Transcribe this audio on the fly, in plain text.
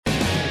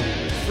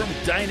from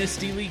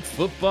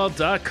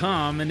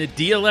DynastyLeagueFootball.com and the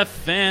DLF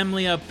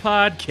family of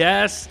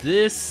podcasts.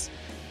 This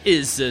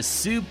is the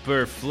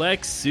Super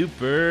Flex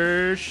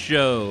Super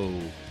Show,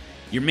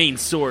 your main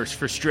source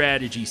for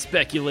strategy,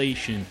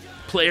 speculation,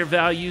 player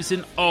values,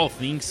 and all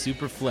things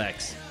Super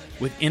Flex.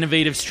 With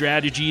innovative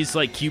strategies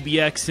like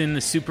QBX and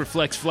the Super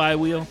Flex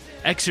Flywheel,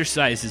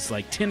 exercises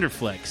like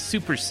Tinderflex,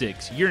 Super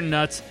Six, Your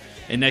Nuts,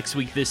 and Next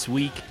Week This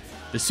Week,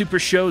 the Super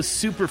Show's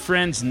Super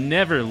Friends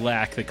never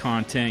lack the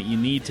content you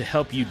need to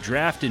help you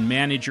draft and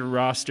manage your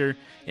roster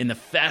in the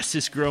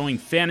fastest growing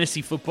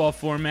fantasy football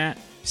format,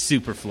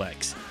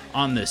 Superflex,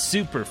 on the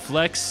Super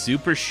Flex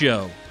Super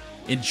Show.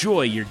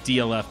 Enjoy your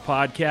DLF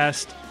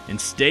podcast and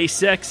stay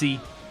sexy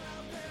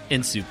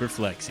and super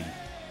flexy.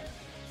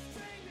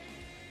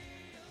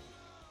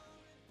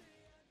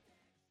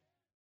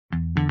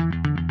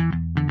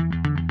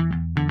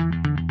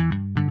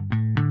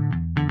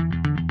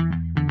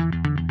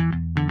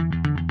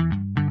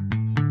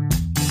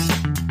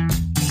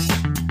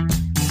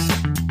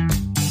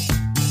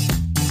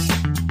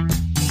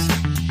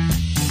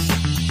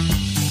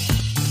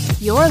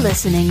 You're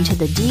listening to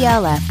the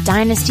DLF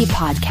Dynasty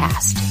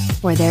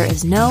podcast, where there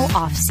is no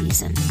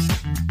off-season.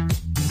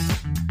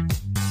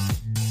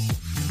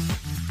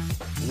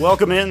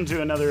 Welcome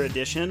into another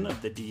edition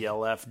of the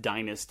DLF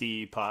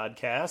Dynasty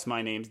podcast.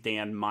 My name's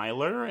Dan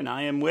Myler, and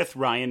I am with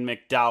Ryan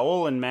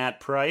McDowell and Matt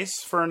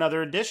Price for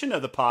another edition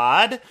of the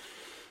pod.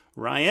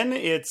 Ryan,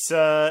 it's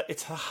a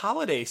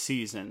holiday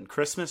season.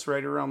 Christmas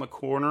right around the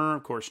corner.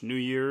 Of course, New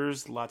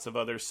Year's, lots of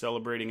others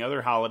celebrating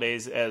other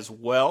holidays as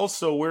well.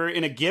 So we're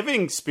in a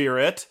giving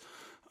spirit.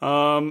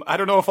 I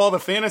don't know if all the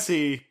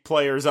fantasy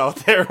players out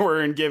there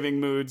were in giving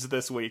moods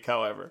this week,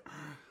 however.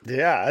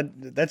 Yeah,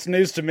 that's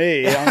news to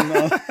me.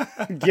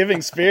 I'm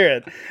giving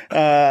spirit.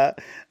 I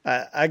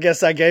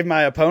guess I gave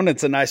my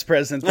opponents a nice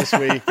present this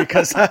week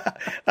because I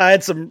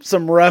had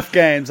some rough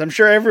games. I'm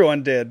sure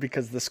everyone did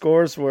because the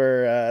scores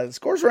were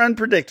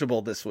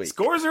unpredictable this week.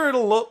 Scores are a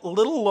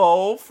little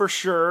low for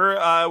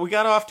sure. We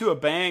got off to a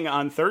bang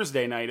on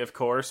Thursday night, of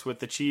course, with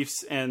the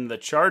Chiefs and the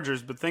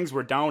Chargers, but things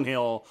were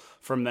downhill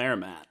from there,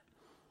 Matt.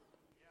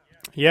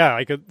 Yeah,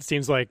 it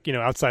seems like,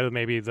 outside of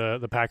maybe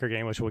the Packer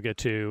game, which we'll get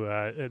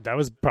to, that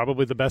was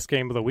probably the best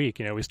game of the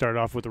week. We started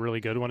off with a really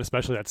good one,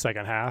 especially that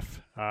second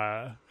half.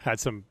 Had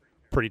some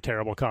pretty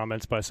terrible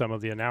comments by some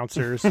of the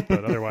announcers,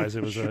 but otherwise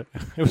it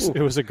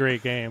was a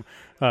great game.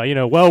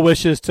 Well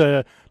wishes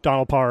to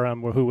Donald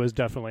Parham, who was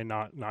definitely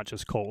not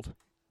just cold.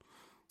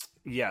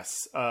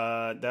 Yes,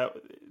 holy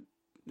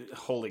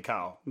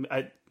cow.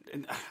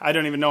 I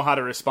don't even know how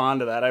to respond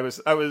to that. I was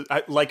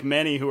like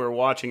many who are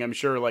watching, I'm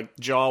sure, like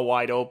jaw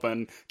wide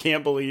open.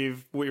 Can't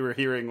believe we were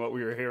hearing what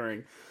we were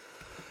hearing.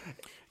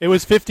 It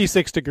was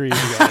 56 degrees,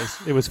 you guys.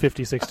 It was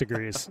 56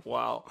 degrees.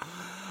 Wow.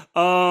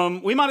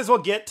 We might as well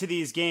get to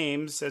these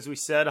games. As we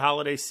said,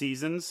 holiday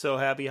season, so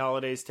happy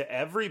holidays to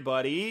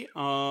everybody.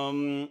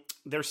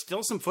 There's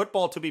still some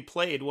football to be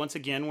played. Once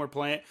again, we're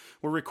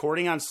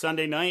recording on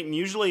Sunday night, and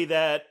usually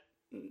that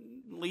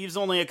leaves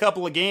only a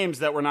couple of games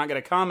that we're not going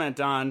to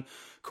comment on.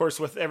 Of course,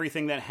 with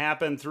everything that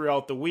happened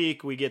throughout the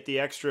week, we get the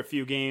extra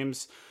few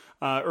games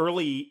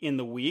early in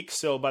the week.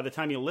 So by the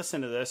time you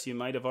listen to this, you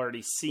might have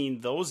already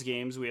seen those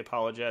games. We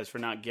apologize for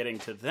not getting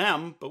to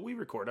them, but we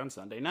record on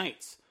Sunday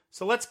nights.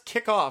 So let's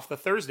kick off the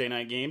Thursday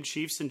night game,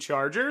 Chiefs and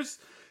Chargers.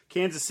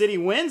 Kansas City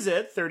wins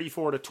it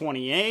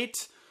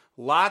 34-28.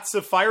 Lots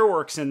of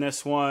fireworks in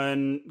this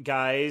one,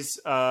 guys.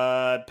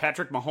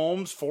 Patrick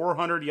Mahomes,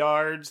 400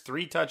 yards,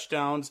 3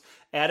 touchdowns,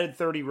 added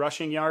 30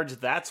 rushing yards.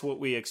 That's what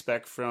we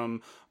expect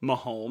from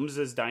Mahomes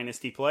as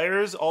dynasty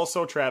players.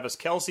 Also, Travis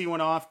Kelce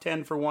went off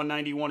 10 for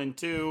 191 and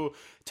 2.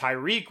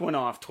 Tyreek went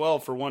off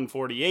 12 for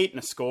 148 and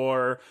a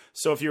score.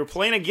 So if you were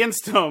playing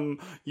against him,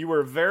 you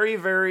were very,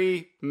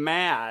 very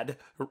mad,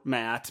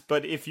 Matt.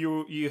 But if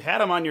you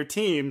had him on your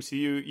team, so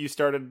you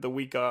started the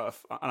week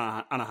off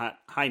on a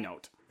high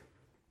note.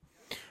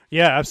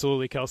 Yeah,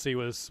 absolutely. Kelce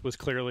was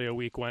clearly a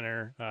week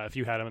winner. If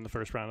you had him in the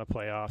first round of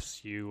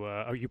playoffs,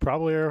 you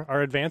probably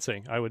are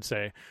advancing, I would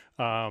say.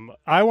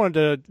 I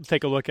wanted to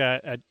take a look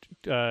at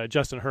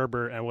Justin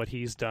Herbert and what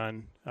he's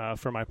done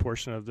for my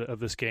portion of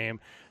this game,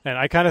 and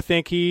I kind of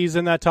think he's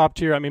in that top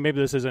tier. I mean, maybe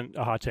this isn't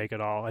a hot take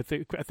at all. I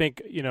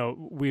think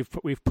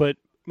we've put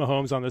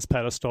Mahomes on this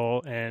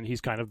pedestal, and he's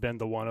kind of been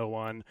the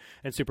 101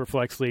 in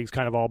Superflex leagues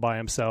kind of all by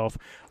himself.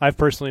 I've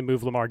personally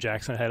moved Lamar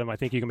Jackson ahead of him. I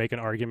think you can make an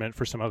argument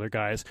for some other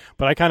guys,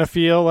 but I kind of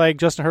feel like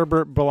Justin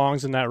Herbert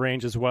belongs in that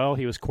range as well.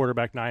 He was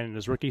quarterback 9 in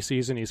his rookie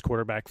season. He's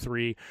quarterback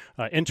 3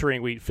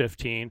 entering week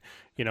 15.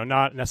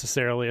 Not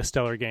necessarily a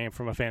stellar game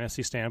from a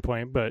fantasy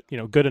standpoint, but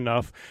good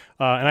enough.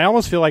 And I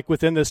almost feel like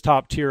within this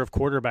top tier of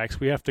quarterbacks,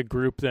 we have to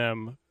group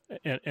them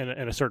in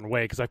a certain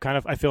way, because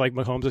I feel like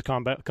Mahomes has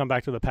come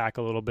back to the pack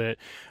a little bit.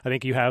 I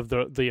think you have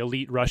the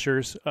elite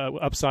rushers,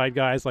 upside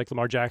guys like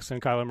Lamar Jackson,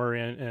 Kyler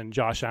Murray, and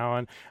Josh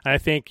Allen. And I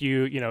think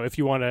if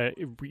you want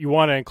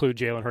to include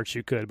Jalen Hurts,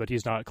 you could, but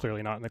he's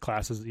clearly not in the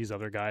class as these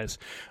other guys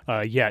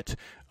yet.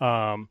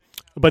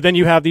 But then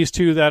you have these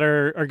two that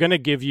are going to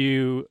give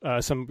you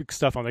some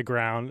stuff on the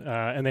ground,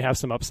 and they have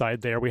some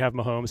upside there. We have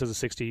Mahomes as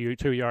a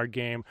 62-yard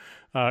game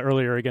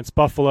earlier against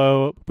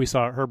Buffalo. We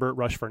saw Herbert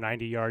rush for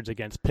 90 yards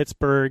against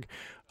Pittsburgh.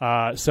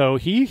 So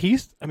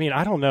he's. I mean,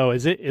 I don't know.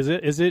 Is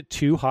it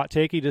too hot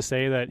takey to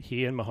say that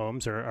he and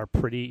Mahomes are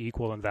pretty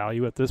equal in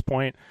value at this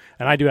point?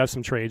 And I do have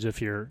some trades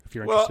if you're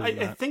interested in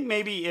that. I think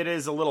maybe it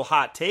is a little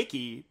hot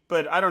takey,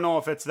 but I don't know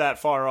if it's that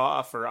far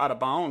off or out of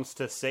bounds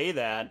to say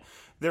that.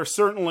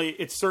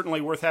 It's certainly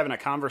worth having a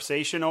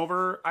conversation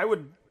over. I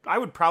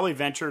would probably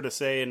venture to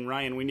say, and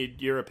Ryan, we need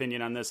your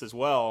opinion on this as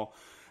well,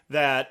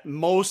 that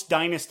most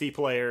dynasty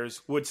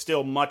players would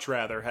still much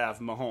rather have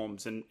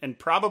Mahomes, and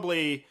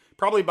probably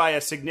by a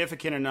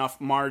significant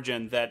enough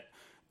margin that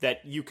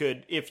you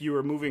could, if you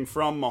were moving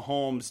from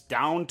Mahomes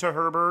down to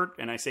Herbert,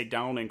 and I say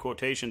down in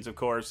quotations, of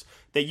course,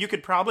 that you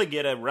could probably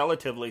get a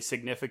relatively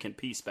significant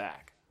piece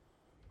back.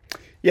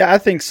 Yeah, I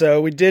think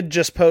so. We did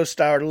just post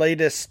our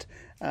latest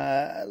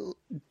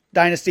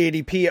Dynasty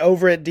ADP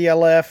over at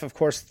DLF, of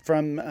course,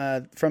 from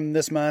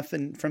this month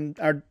and from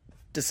our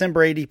December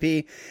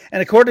ADP.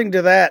 And according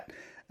to that,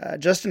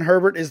 Justin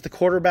Herbert is the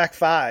quarterback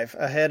 5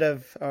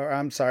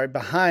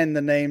 behind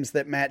the names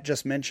that Matt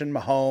just mentioned: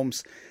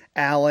 Mahomes,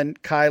 Allen,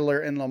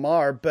 Kyler, and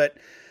Lamar. But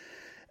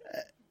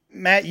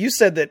Matt, you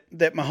said that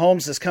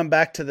Mahomes has come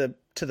back to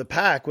the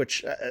pack,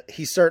 which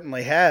he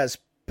certainly has.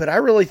 But I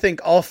really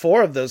think all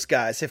 4 of those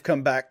guys have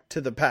come back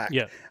to the pack.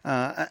 Yeah,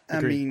 I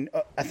mean,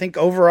 I think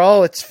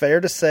overall it's fair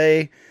to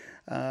say,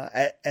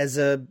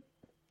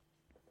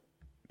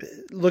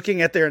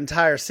 looking at their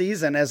entire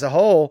season as a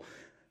whole,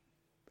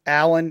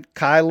 Allen,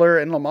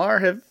 Kyler, and Lamar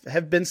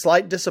have been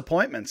slight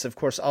disappointments. Of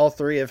course, all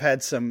 3 have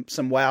had some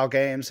wow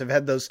games, have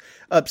had those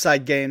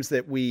upside games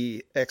that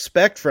we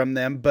expect from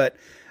them. But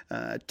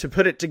to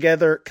put it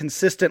together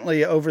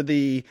consistently over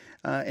the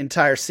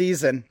entire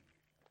season,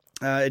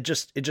 it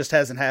just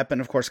hasn't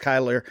happened. Of course,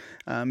 Kyler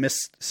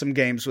missed some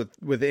games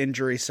with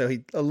injury, so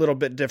he a little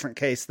bit different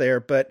case there.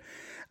 But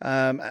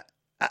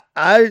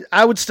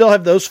I would still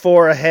have those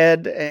 4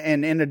 ahead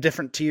and in a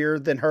different tier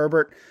than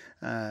Herbert.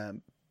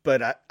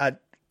 But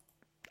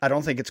I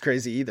don't think it's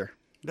crazy either.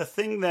 The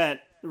thing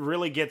that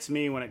really gets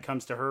me when it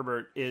comes to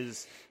Herbert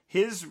is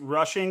his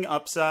rushing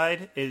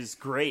upside is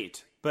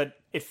great, but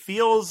it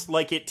feels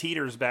like it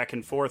teeters back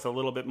and forth a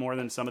little bit more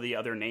than some of the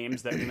other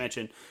names that we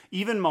mentioned.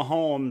 Even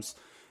Mahomes,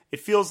 it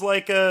feels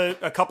like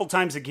a couple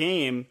times a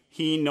game,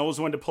 he knows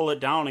when to pull it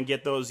down and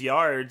get those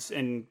yards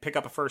and pick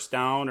up a first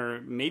down or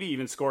maybe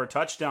even score a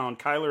touchdown.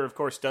 Kyler, of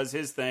course, does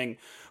his thing.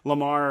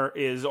 Lamar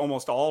is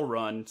almost all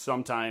run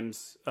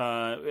sometimes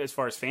as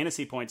far as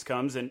fantasy points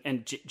comes.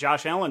 And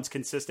Josh Allen's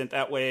consistent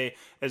that way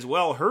as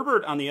well.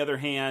 Herbert, on the other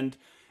hand,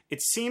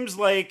 it seems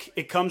like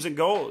it comes and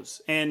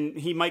goes, and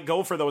he might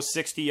go for those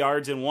 60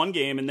 yards in one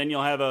game, and then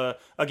you'll have a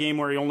game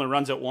where he only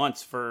runs it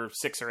once for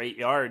 6 or 8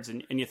 yards,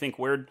 and you think,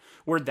 where'd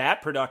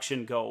that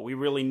production go? We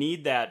really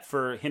need that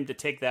for him to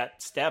take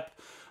that step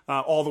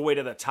all the way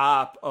to the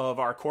top of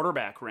our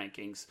quarterback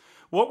rankings.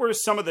 What were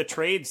some of the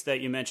trades that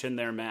you mentioned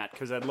there, Matt?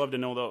 Because I'd love to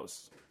know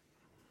those.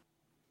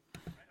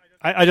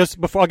 I just,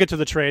 before I'll get to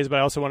the trades, but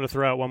I also wanted to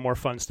throw out one more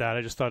fun stat.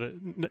 I just thought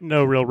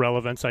no real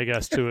relevance, I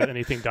guess, to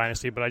anything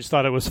Dynasty, but I just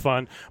thought it was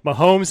fun.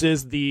 Mahomes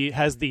has the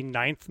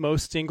 9th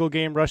most single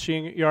game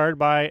rushing yard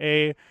by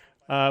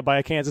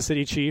a Kansas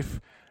City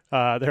Chief.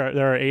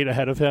 There are 8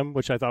 ahead of him,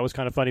 which I thought was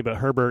kind of funny, but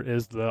Herbert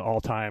is the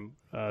all-time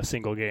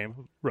single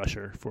game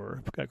rusher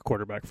for a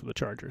quarterback for the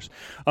Chargers.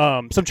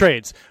 Some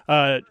trades.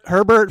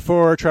 Herbert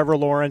for Trevor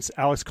Lawrence,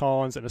 Alex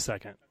Collins, and a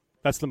second.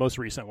 That's the most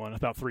recent one,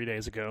 about 3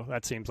 days ago.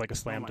 That seems like a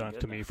slam dunk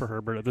to me for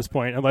Herbert at this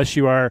point, unless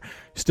you are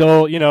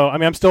still,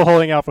 I'm still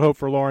holding out for hope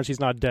for Lawrence.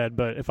 He's not dead,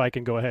 but if I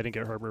can go ahead and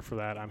get Herbert for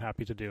that, I'm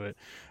happy to do it.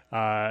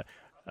 A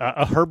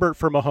Herbert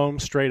for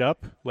Mahomes straight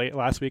up late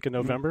last week in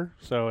November.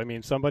 So, I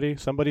mean, somebody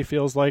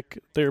feels like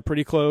they're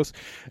pretty close.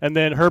 And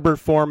then Herbert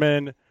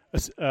Foreman,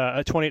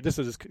 a 20. This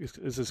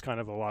is kind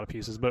of a lot of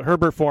pieces, but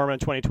Herbert Foreman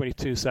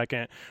 2022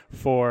 second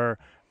for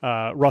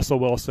Russell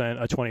Wilson,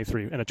 a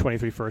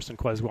 23 first, and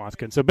Quez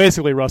Watkins. So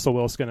basically, Russell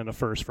Wilson and a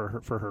first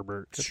for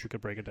Herbert. If we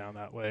could break it down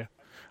that way,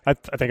 I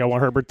think I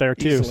want Herbert there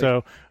too. Easily.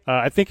 So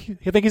I think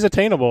he's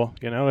attainable.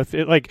 I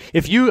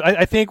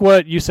think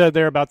what you said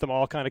there about them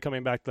all kind of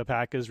coming back to the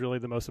pack is really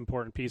the most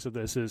important piece of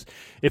this. Is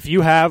if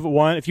you have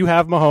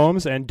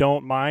Mahomes and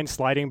don't mind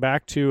sliding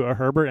back to a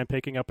Herbert and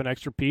picking up an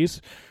extra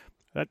piece.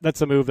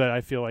 That's a move that I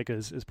feel like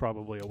is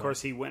probably a win. Of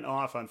course, he went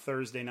off on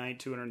Thursday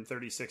night,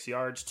 236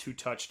 yards, 2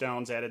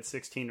 touchdowns, added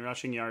 16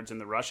 rushing yards in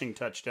the rushing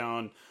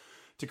touchdown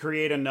to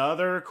create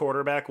another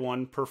quarterback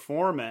 1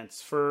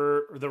 performance.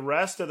 For the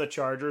rest of the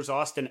Chargers,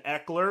 Austin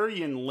Eckler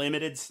in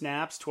limited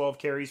snaps, 12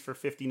 carries for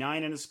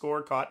 59 in a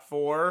score, caught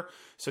 4,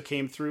 so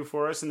came through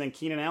for us. And then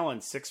Keenan Allen,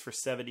 6 for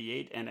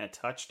 78 and a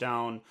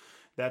touchdown.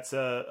 That's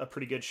a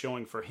pretty good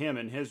showing for him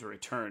in his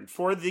return.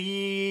 For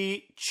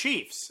the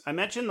Chiefs, I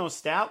mentioned those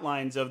stat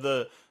lines of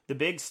the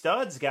big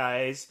studs,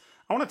 guys.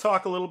 I want to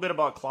talk a little bit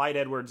about Clyde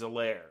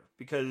Edwards-Helaire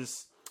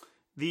because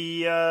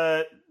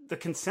the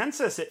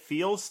consensus, it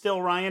feels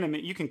still, Ryan, I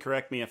mean, you can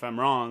correct me if I'm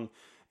wrong,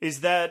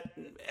 is that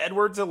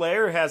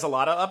Edwards-Helaire has a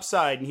lot of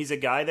upside, and he's a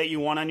guy that you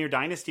want on your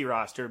Dynasty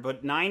roster.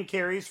 But 9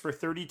 carries for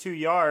 32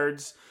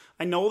 yards.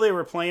 I know they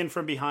were playing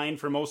from behind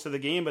for most of the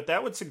game, but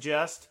that would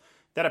suggest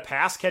that a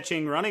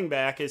pass-catching running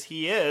back, as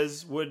he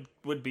is,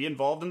 would be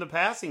involved in the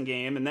passing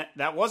game, and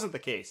that wasn't the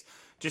case.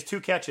 Just 2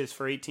 catches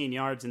for 18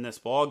 yards in this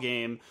ball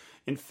game.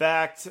 In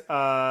fact,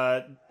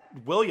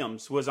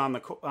 Williams was on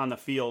the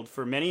field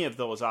for many of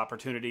those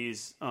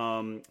opportunities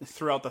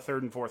throughout the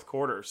third and fourth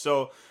quarter.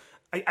 So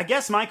I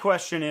guess my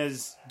question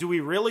is, do we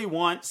really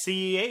want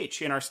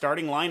CEH in our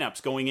starting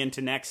lineups going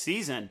into next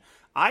season?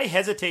 I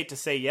hesitate to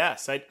say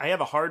yes. I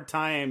have a hard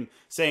time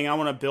saying I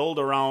want to build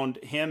around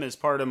him as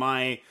part of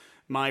my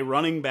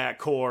running back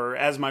core.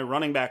 As my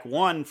running back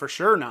 1, for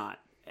sure not.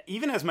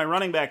 Even as my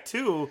running back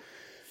 2,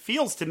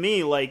 feels to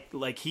me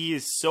like he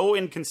is so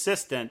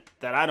inconsistent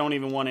that I don't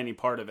even want any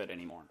part of it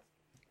anymore.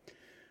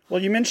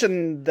 Well, you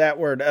mentioned that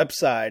word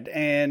upside,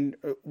 and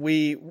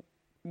we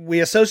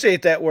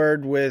associate that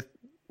word with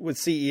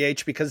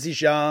CEH because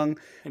he's young,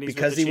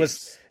 because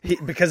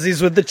because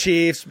he's with the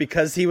Chiefs,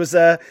 because he was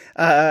a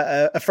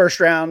first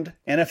round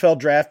NFL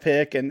draft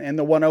pick and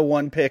the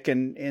 101 pick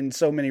in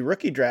so many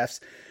rookie drafts.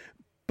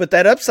 But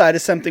that upside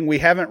is something we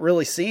haven't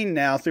really seen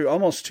now through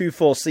almost 2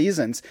 full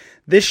seasons.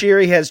 This year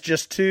he has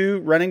just 2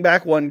 running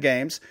back 1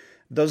 games.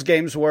 Those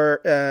games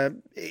were,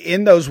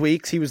 in those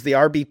weeks, he was the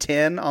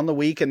RB10 on the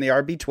week and the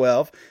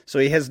RB12. So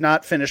he has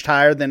not finished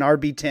higher than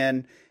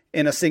RB10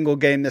 in a single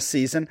game this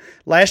season.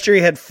 Last year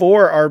he had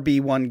 4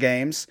 RB1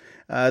 games.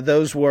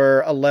 Those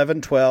were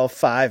 11, 12,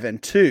 5,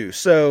 and 2.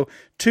 So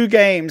 2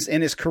 games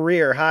in his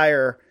career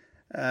higher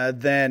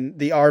than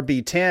the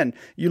RB10.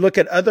 You look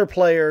at other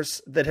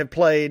players that have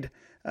played,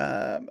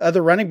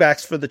 other running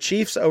backs for the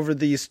Chiefs over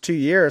these 2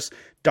 years.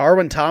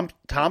 Darwin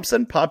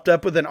Thompson popped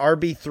up with an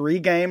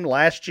RB3 game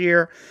last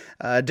year.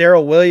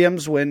 Darrell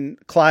Williams, when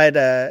Clyde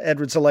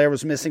Edwards-Helaire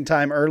was missing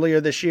time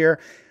earlier this year,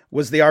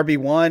 was the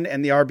RB1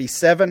 and the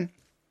RB7.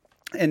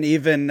 And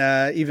even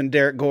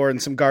Derek Gore in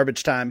some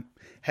garbage time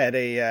had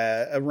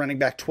a running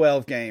back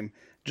 12 game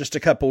just a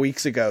couple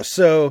weeks ago.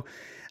 So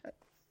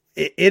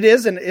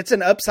it's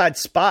an upside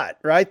spot,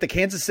 right? The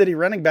Kansas City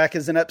running back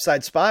is an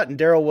upside spot, and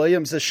Darrell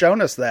Williams has shown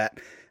us that.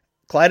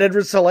 Clyde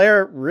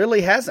Edwards-Helaire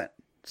really hasn't.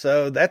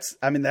 So that's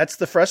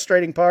the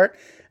frustrating part.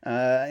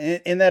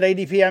 In that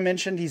ADP I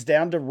mentioned, he's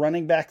down to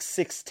running back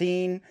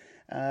 16.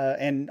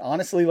 And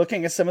honestly,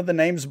 looking at some of the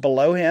names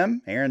below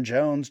him, Aaron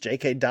Jones,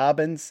 J.K.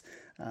 Dobbins,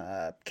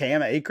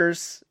 Cam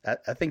Akers,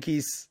 I think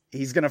he's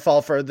going to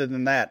fall further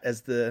than that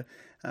as the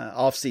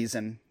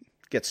offseason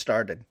gets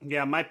started.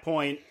 Yeah, my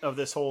point of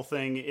this whole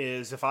thing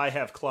is if I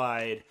have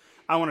Clyde,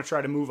 I want to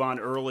try to move on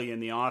early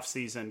in the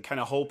offseason, kind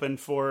of hoping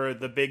for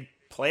the big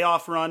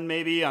playoff run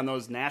maybe on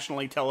those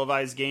nationally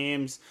televised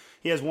games.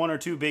 He has 1 or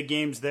 2 big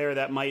games there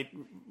that might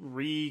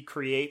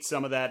recreate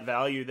some of that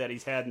value that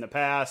he's had in the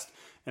past,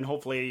 and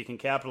hopefully he can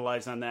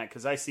capitalize on that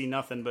because I see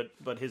nothing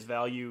but his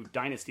value,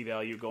 dynasty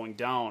value, going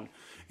down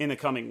in the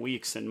coming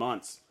weeks and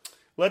months.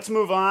 Let's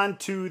move on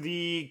to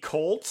the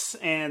Colts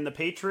and the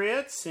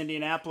Patriots.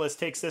 Indianapolis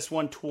takes this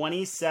one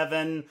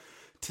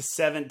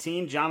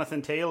 27-17.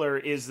 Jonathan Taylor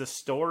is the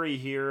story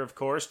here, of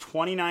course.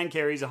 29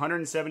 carries,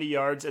 170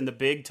 yards, and the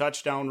big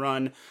touchdown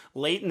run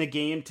late in the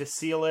game to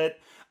seal it.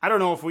 I don't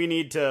know if we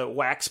need to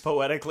wax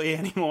poetically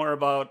anymore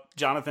about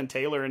Jonathan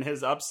Taylor and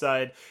his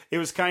upside. It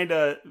was kind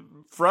of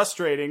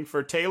frustrating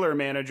for Taylor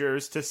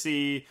managers to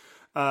see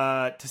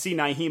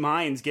Nyheim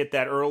Hines get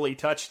that early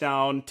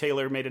touchdown.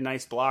 Taylor made a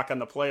nice block on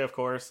the play, of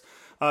course.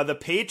 The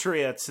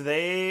Patriots,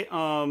 they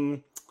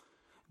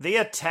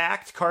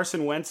attacked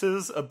Carson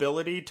Wentz's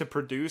ability to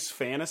produce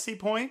fantasy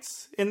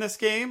points in this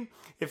game,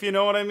 if you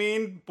know what I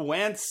mean.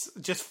 Wentz,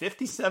 just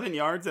 57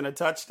 yards and a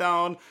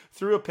touchdown,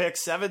 threw a pick,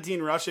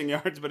 17 rushing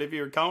yards, but if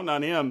you were counting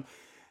on him,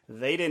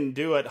 they didn't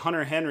do it.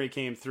 Hunter Henry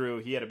came through.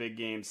 He had a big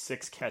game,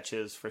 6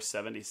 catches for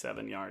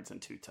 77 yards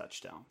and 2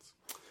 touchdowns.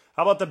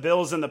 How about the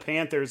Bills and the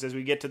Panthers as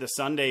we get to the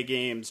Sunday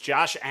games?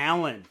 Josh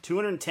Allen,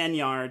 210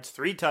 yards,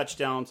 3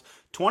 touchdowns,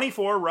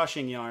 24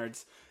 rushing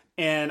yards.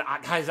 And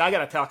guys, I got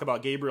to talk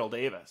about Gabriel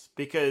Davis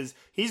because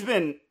he's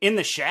been in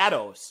the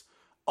shadows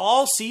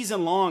all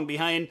season long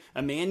behind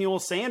Emmanuel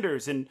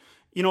Sanders. And,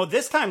 you know,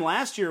 this time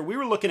last year, we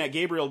were looking at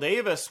Gabriel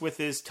Davis with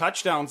his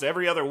touchdowns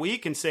every other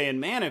week and saying,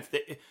 man, if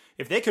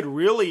they could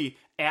really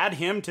add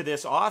him to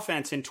this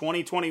offense in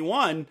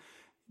 2021,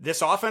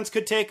 this offense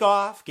could take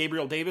off.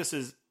 Gabriel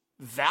Davis's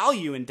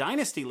value in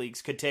dynasty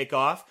leagues could take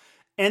off.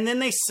 And then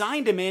they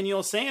signed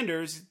Emmanuel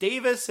Sanders.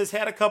 Davis has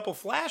had a couple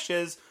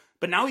flashes,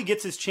 but now he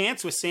gets his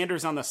chance with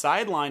Sanders on the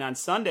sideline on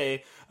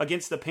Sunday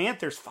against the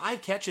Panthers.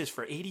 5 catches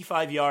for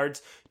 85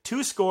 yards,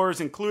 2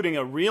 scores, including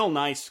a real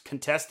nice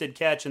contested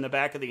catch in the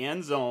back of the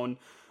end zone.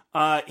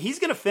 He's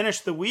going to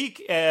finish the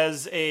week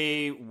as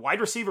a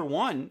wide receiver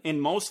 1 in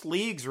most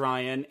leagues,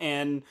 Ryan,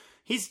 and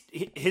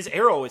his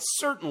arrow is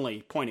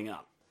certainly pointing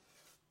up.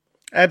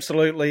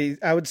 Absolutely.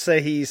 I would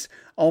say he's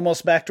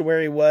almost back to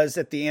where he was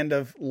at the end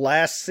of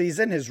last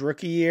season, his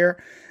rookie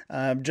year,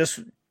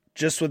 just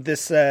with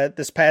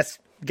this past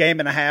game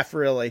and a half,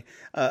 really,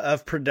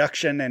 of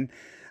production. And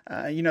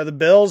The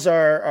Bills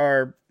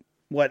are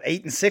what,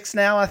 8-6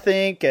 now, I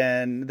think,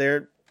 and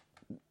they're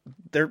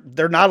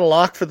not a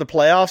lock for the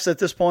playoffs at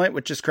this point,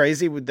 which is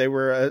crazy. They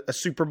were a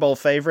Super Bowl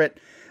favorite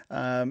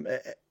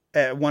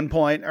at one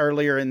point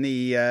earlier in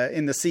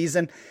the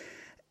season.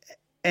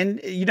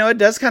 And, it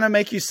does kind of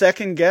make you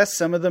second guess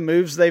some of the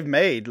moves they've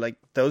made. Like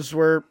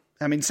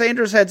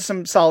Sanders had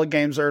some solid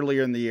games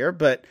earlier in the year,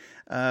 but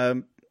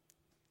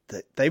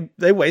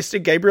they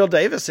wasted Gabriel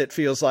Davis, it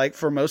feels like,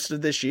 for most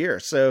of this year.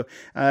 So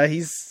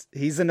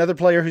he's another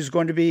player who's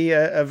going to be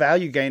a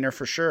value gainer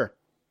for sure.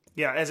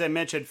 Yeah, as I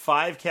mentioned,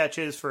 5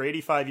 catches for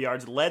 85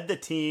 yards, led the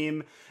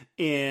team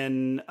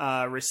in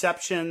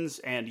receptions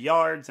and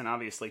yards, and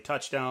obviously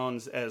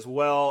touchdowns as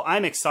well.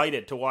 I'm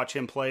excited to watch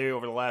him play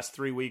over the last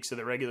 3 weeks of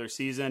the regular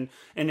season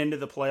and into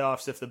the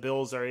playoffs if the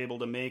Bills are able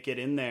to make it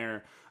in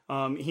there.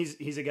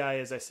 He's a guy,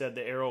 as I said,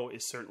 the arrow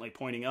is certainly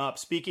pointing up.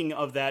 Speaking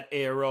of that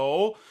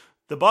arrow,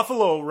 the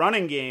Buffalo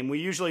running game, we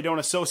usually don't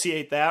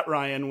associate that,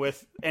 Ryan,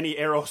 with any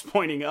arrows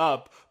pointing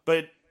up,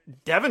 but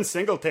Devin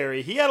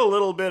Singletary, he had a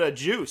little bit of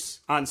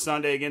juice on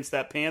Sunday against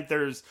that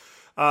Panthers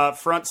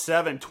front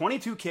 7.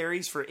 22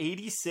 carries for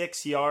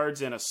 86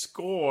 yards and a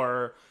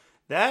score.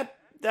 That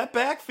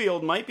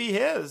backfield might be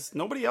his.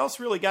 Nobody else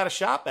really got a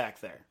shot back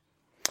there.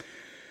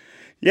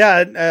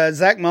 Yeah,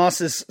 Zach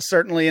Moss is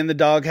certainly in the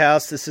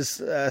doghouse. This is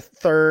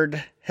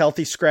third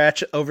healthy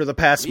scratch over the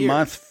past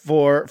month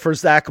for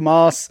Zach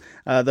Moss,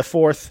 the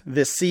 4th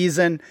this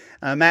season.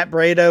 Matt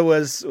Breida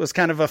was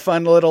kind of a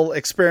fun little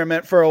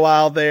experiment for a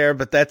while there,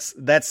 but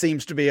that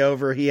seems to be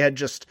over. He had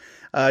just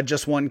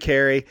 1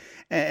 carry,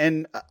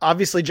 and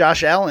obviously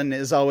Josh Allen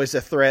is always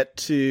a threat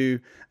to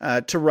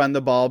run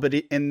the ball, but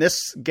in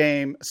this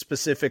game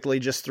specifically,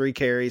 just 3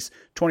 carries,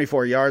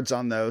 24 yards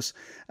on those.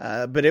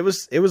 But it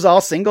was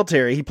all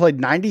Singletary. He played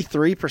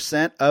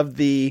 93% of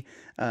the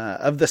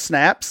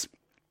snaps.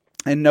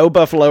 And no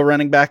Buffalo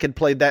running back had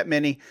played that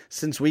many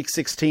since week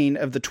 16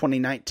 of the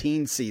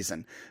 2019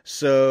 season.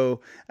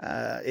 So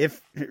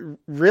if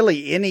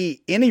really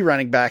any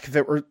running back, if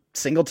it were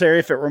Singletary,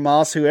 if it were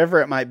Moss,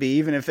 whoever it might be,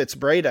 even if it's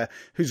Breida,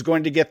 who's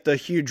going to get the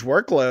huge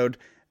workload,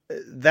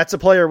 that's a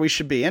player we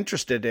should be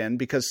interested in,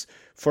 because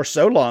for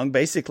so long,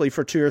 basically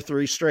for 2 or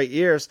 3 straight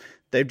years,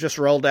 they've just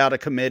rolled out a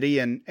committee,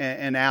 and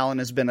Allen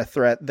has been a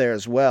threat there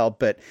as well.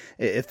 But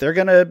if they're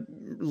going to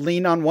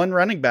lean on one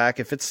running back,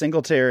 if it's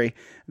Singletary,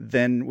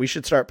 then we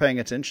should start paying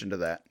attention to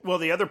that. Well,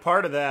 the other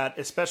part of that,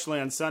 especially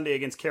on Sunday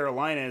against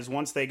Carolina, is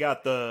once they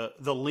got the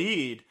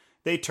lead,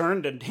 they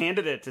turned and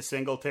handed it to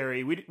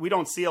Singletary. We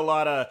don't see a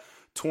lot of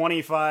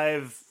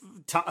 25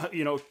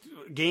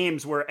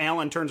 games where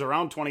Allen turns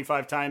around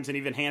 25 times and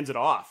even hands it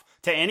off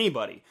to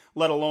anybody,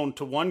 let alone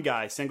to one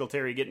guy,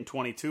 Singletary getting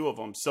 22 of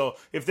them. So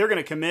if they're going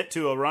to commit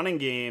to a running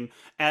game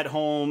at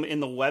home in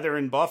the weather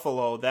in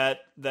Buffalo, that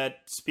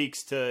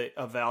speaks to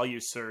a value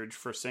surge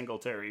for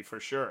Singletary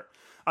for sure.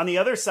 On the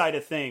other side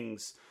of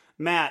things,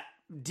 Matt,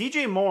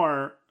 DJ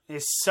Moore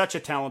is such a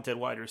talented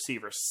wide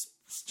receiver.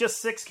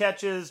 Just 6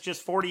 catches,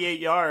 just 48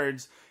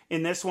 yards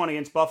in this one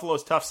against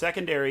Buffalo's tough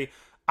secondary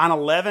on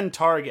 11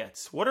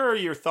 targets. What are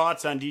your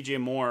thoughts on DJ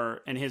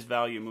Moore and his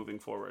value moving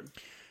forward?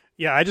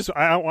 Yeah, I just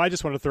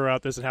want to throw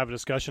out this and have a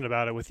discussion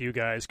about it with you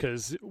guys,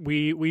 because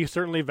we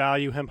certainly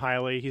value him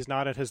highly. He's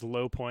not at his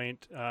low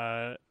point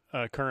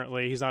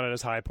currently. He's not at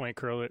his high point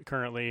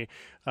currently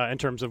in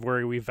terms of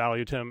where we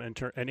valued him in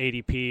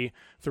ADP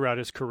throughout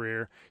his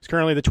career. He's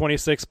currently the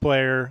 26th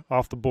player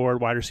off the board,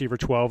 wide receiver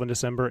 12 in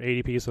December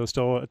ADP, so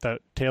still at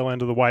that tail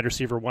end of the wide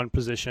receiver 1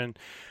 position.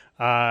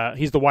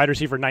 He's the wide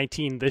receiver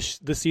 19 this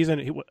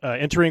season,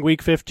 entering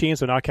week 15,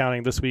 so not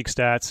counting this week's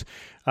stats.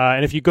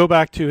 And if you go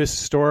back to his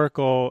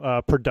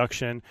historical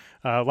production,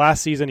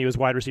 last season he was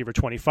wide receiver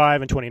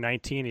 25. In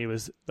 2019, he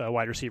was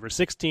wide receiver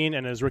 16,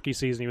 and in his rookie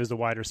season he was the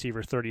wide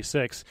receiver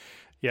 36.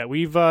 Yeah,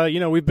 we've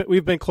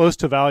been close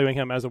to valuing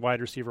him as a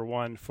wide receiver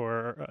 1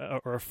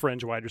 or a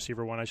fringe wide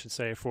receiver 1, I should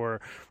say, for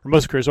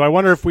most careers. So I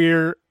wonder if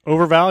we're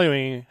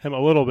overvaluing him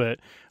a little bit.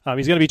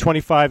 He's going to be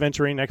 25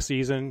 entering next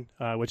season,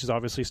 which is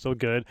obviously still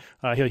good.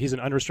 He's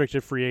an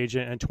unrestricted free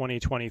agent in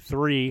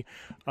 2023.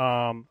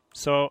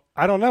 So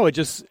I don't know. It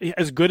just,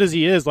 as good as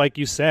he is, like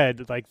you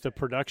said, like the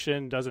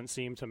production doesn't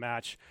seem to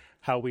match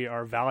how we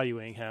are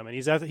valuing him, and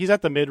he's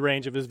at the mid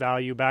range of his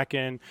value. Back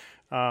in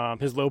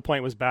his low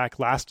point was back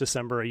last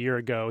December a year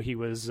ago. He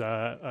was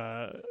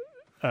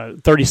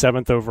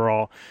 37th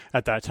overall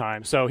at that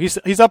time, so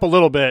he's up a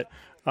little bit.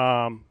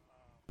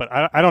 But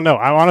I don't know.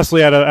 I'm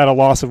honestly at a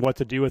loss of what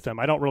to do with him.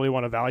 I don't really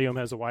want to value him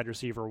as a wide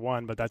receiver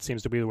 1, but that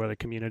seems to be where the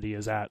community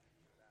is at.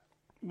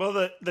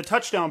 Well, the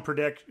touchdown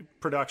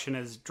production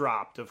has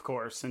dropped, of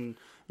course, and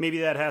maybe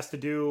that has to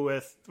do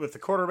with the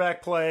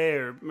quarterback play,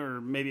 or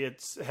maybe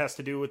it has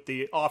to do with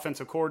the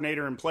offensive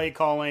coordinator and play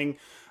calling.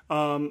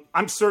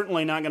 I'm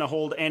certainly not going to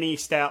hold any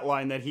stat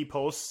line that he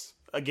posts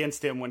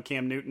against him when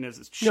Cam Newton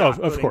is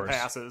putting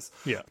passes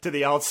to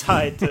the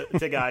outside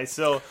to guys.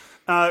 So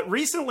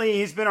recently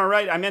he's been all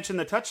right. I mentioned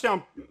the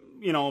touchdown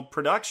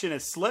production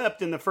has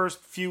slipped in the first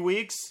 4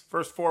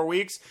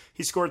 weeks.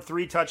 He scored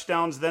 3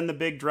 touchdowns, then the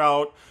big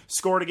drought,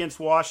 scored against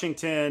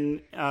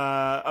Washington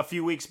a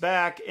few weeks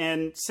back.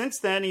 And since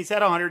then, he's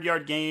had a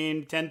 100-yard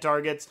game, 10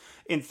 targets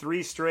in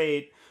 3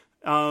 straight.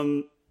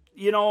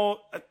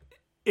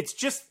 It's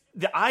just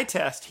the eye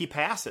test. He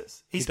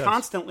passes. He's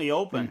constantly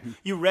open. Mm-hmm.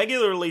 You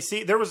regularly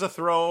see, there was a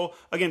throw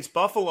against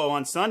Buffalo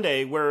on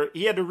Sunday where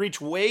he had to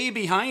reach way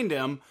behind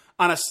him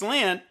on a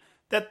slant.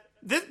 That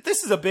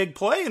this is a big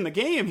play in the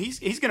game.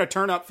 He's going to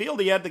turn upfield.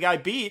 He had the guy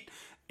beat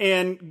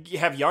and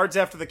have yards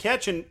after the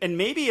catch, and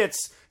maybe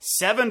it's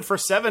 7 for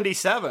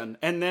 77,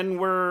 and then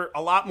we're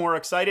a lot more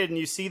excited, and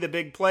you see the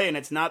big play, and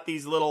it's not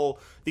these little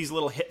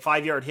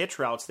 5-yard hitch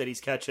routes that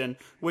he's catching,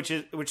 which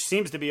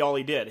seems to be all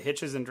he did,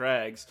 hitches and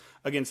drags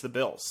against the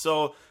Bills.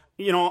 So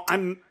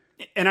and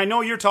I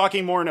know you're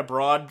talking more in a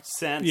broad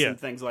sense and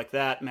things like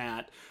that,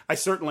 Matt. I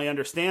certainly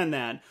understand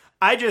that.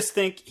 I just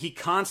think he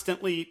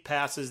constantly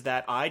passes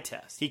that eye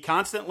test. He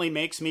constantly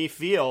makes me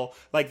feel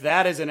like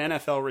that is an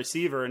NFL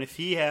receiver. And if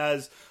he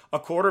has a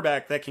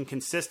quarterback that can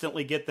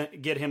consistently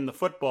get him the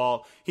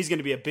football, he's going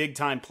to be a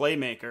big-time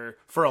playmaker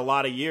for a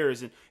lot of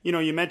years. And,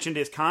 you mentioned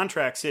his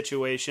contract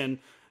situation.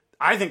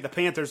 I think the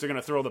Panthers are going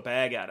to throw the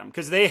bag at him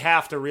because they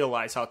have to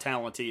realize how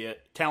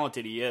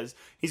talented he is.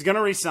 He's going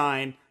to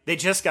resign. They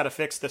just got to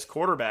fix this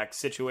quarterback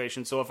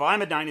situation. So if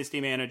I'm a dynasty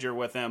manager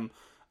with him,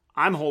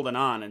 I'm holding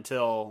on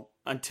until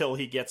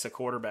he gets a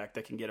quarterback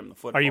that can get him the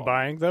football. Are you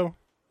buying, though?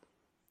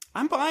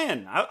 I'm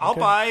buying. I'll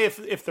buy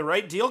if the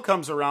right deal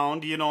comes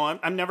around.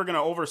 I'm never going to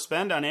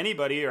overspend on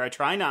anybody, or I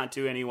try not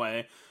to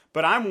anyway.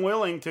 But I'm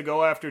willing to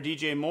go after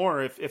DJ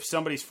Moore if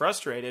somebody's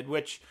frustrated,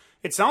 which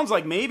it sounds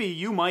like maybe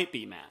you might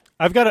be, Matt.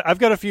 I've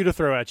got a few to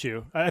throw at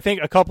you. I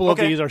think a couple of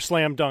these are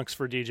slam dunks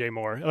for DJ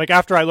Moore. Like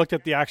after I looked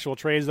at the actual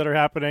trades that are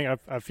happening,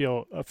 I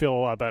feel a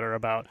lot better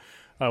about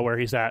where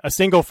he's at. A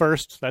single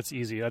first, that's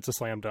easy. That's a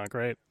slam dunk,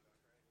 right?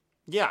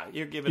 Yeah,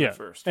 you're giving it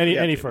first.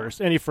 Any first.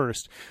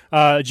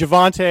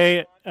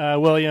 Javonte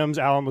Williams,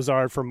 Alan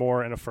Lazard for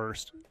Moore and a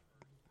first.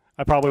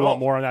 I probably want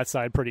more on that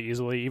side pretty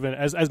easily. Even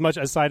as much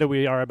excited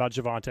we are about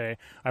Javonte,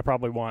 I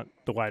probably want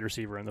the wide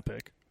receiver in the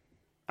pick.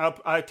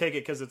 I take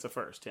it because it's a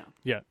first, yeah.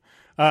 Yeah.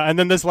 And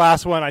then this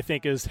last one I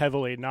think is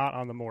heavily not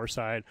on the Moore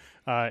side.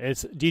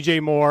 It's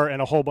DJ Moore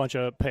and a whole bunch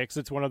of picks.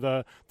 It's one of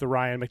the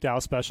Ryan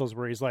McDowell specials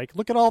where he's like,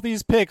 look at all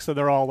these picks. So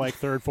they're all like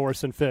third,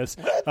 fourth, and fifth.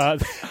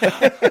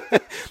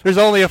 There's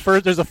only a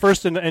first. There's a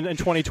first in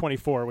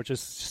 2024, which is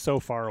so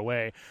far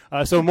away.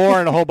 So Moore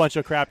and a whole bunch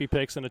of crappy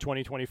picks in the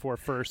 2024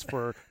 first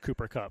for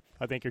Cooper Kupp.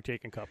 I think you're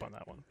taking Kupp on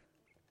that one.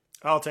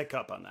 I'll take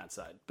Kupp on that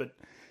side. But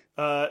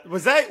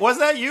was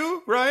that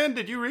you, Ryan?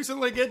 Did you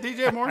recently get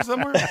DJ Moore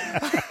somewhere?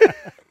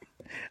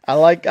 I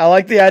like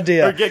the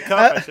idea. Or get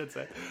Kupp, I should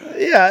say.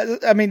 Yeah,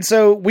 I mean,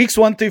 so weeks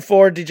 1 through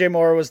 4, DJ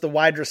Moore was the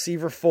wide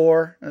receiver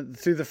 4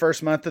 through the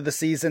first month of the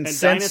season. And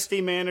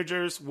dynasty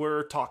managers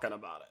were talking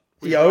about it.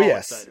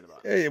 Yes. Excited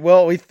about it.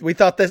 Well, we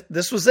thought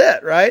this was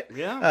it, right?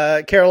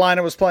 Yeah.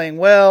 Carolina was playing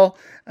well.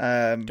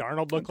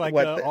 Darnold looked like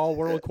an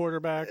all-world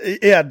quarterback.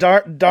 Yeah,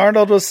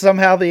 Darnold was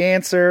somehow the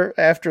answer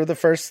after the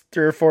first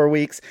 3 or 4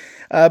 weeks.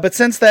 But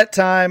since that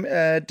time,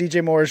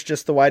 DJ Moore is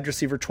just the wide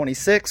receiver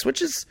 26,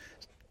 which is,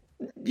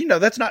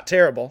 that's not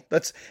terrible.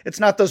 It's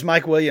not those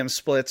Mike Williams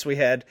splits we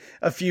had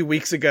a few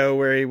weeks ago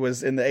where he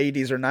was in the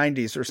 80s or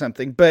 90s or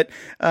something. But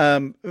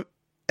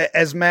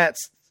as Matt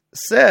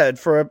said,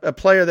 for a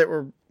player that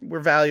we're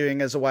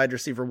valuing as a wide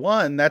receiver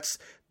 1,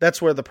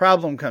 that's where the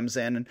problem comes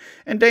in.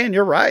 And Dan,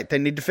 you're right. They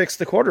need to fix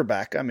the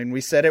quarterback. I mean, we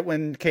said it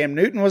when Cam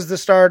Newton was the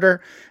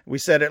starter. We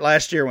said it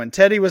last year when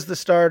Teddy was the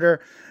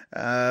starter.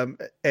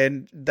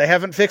 And they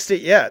haven't fixed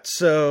it yet.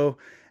 So,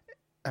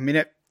 I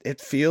mean,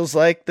 it feels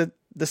like the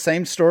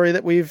same story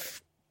that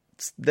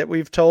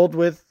we've told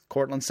with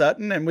Cortland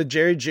Sutton and with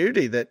Jerry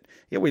Jeudy, that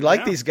we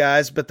like these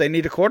guys, but they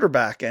need a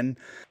quarterback. And,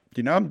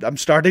 I'm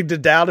starting to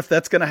doubt if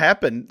that's going to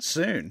happen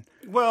soon.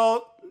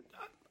 Well,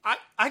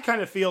 I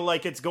kind of feel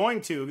like it's going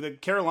to. The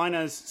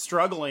Carolina's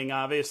struggling,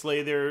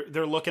 obviously. They're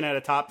looking at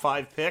a top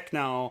 5 pick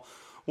now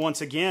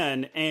once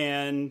again,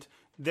 and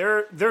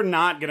they're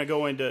not going to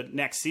go into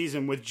next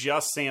season with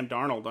just Sam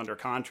Darnold under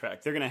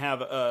contract. They're going to have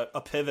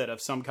a pivot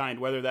of some kind,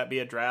 whether that be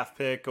a draft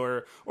pick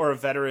or a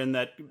veteran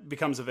that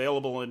becomes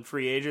available in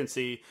free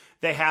agency.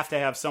 They have to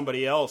have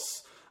somebody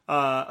else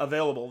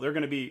available. They're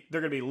going to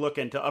be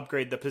looking to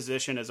upgrade the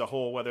position as a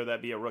whole, whether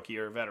that be a rookie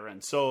or a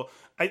veteran. So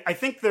I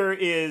think there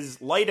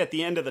is light at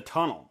the end of the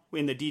tunnel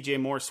in the DJ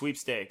Moore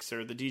sweepstakes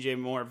or the DJ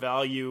Moore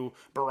value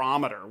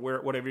barometer,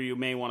 whatever you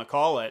may want to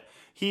call it.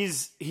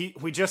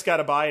 We just got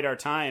to bide our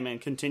time and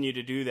continue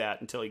to do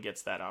that until he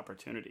gets that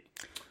opportunity.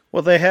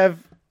 Well, they have.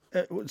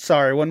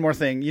 Sorry, one more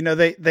thing.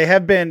 They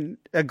have been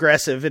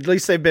aggressive. At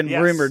least they've been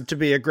rumored to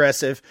be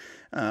aggressive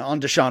on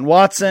Deshaun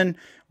Watson.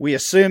 We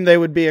assume they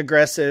would be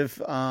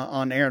aggressive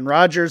on Aaron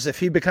Rodgers if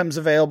he becomes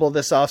available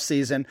this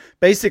offseason.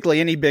 Basically,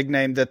 any big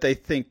name that they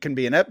think can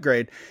be an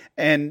upgrade.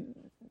 And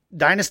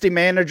dynasty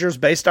managers,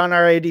 based on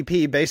our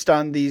ADP, based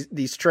on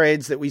these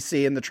trades that we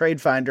see in the Trade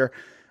Finder,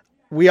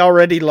 we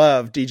already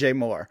love DJ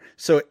Moore.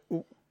 So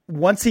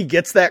once he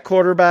gets that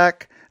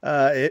quarterback,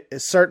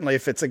 certainly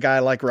if it's a guy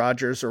like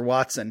Rodgers or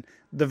Watson,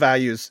 the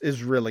value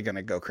is really going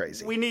to go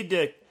crazy. We need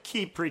to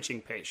keep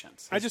preaching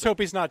patience. I just hope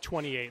he's not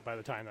 28 by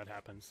the time that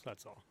happens.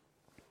 That's all.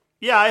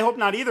 Yeah, I hope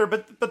not either.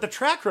 But the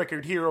track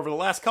record here over the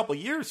last couple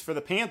of years for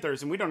the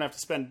Panthers, and we don't have to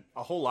spend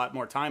a whole lot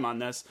more time on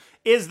this,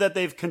 is that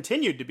they've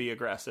continued to be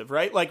aggressive,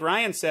 right? Like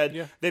Ryan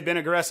said, They've been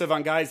aggressive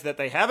on guys that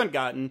they haven't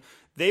gotten.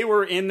 They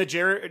were in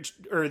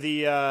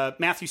the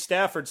Matthew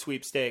Stafford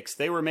sweepstakes.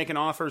 They were making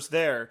offers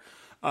there.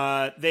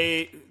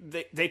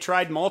 They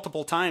tried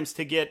multiple times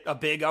to get a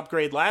big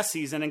upgrade last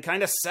season and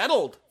kind of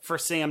settled for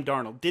Sam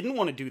Darnold. Didn't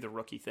want to do the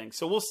rookie thing.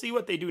 So we'll see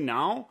what they do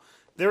now.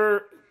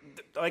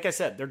 Like I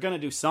said, they're going to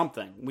do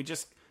something.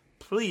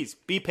 Please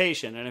be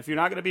patient. And if you're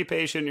not going to be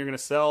patient, you're going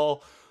to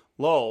sell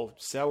low.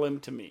 Sell him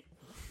to me.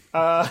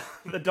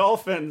 The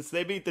Dolphins,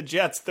 they beat the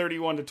Jets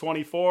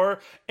 31-24.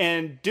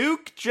 And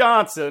Duke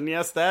Johnson,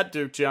 yes, that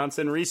Duke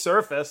Johnson,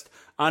 resurfaced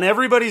on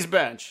everybody's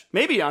bench.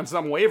 Maybe on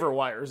some waiver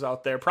wires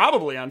out there.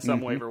 Probably on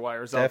some waiver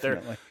wires out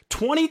there.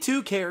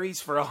 22 carries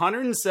for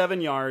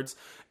 107 yards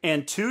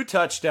and 2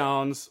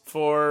 touchdowns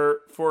for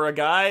a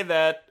guy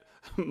that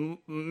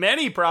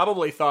many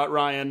probably thought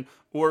Ryan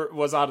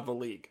was out of the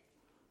league.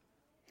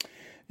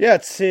 Yeah,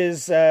 it's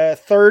his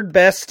third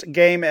best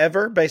game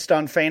ever based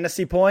on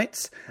fantasy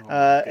points,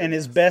 and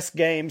his best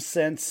game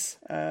since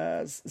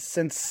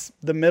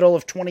the middle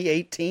of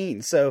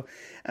 2018. So,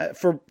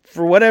 for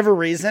whatever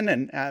reason,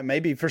 and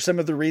maybe for some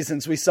of the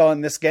reasons we saw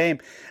in this game,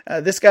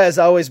 this guy has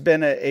always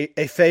been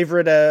a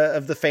favorite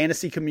of the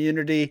fantasy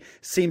community.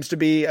 Seems to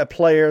be a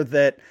player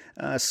that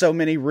so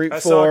many root for. I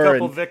saw a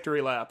couple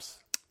victory laps.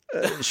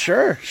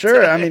 Sure.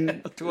 I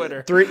mean,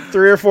 Twitter 3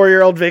 or 4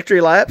 year old victory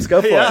laps.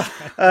 Go for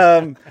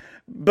it.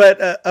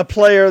 But a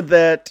player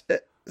that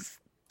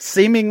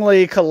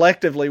seemingly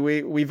collectively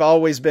we've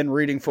always been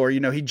rooting for.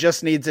 You know, he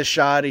just needs a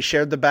shot. He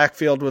shared the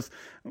backfield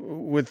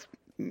with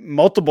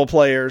multiple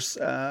players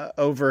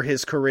over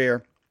his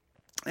career,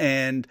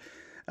 and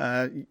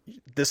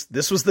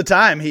this was the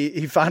time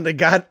he finally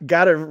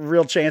got a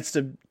real chance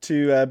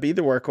to be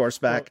the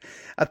workhorse back.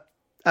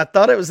 I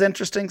thought it was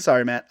interesting.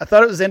 Sorry, Matt. I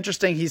thought it was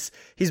interesting. He's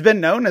been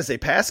known as a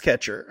pass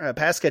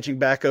catching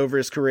back over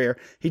his career.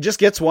 He just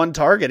gets one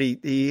target.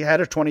 He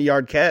had a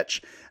 20-yard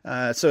catch.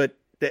 So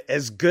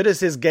as good as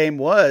his game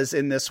was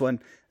in this one,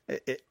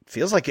 it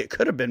feels like it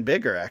could have been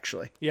bigger,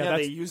 actually. Yeah,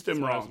 they used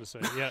him wrong.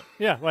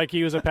 Yeah, like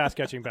he was a pass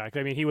catching back.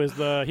 I mean, he was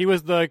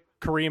the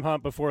Kareem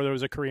Hunt before there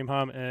was a Kareem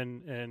Hunt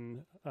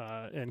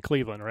in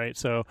Cleveland, right?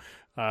 So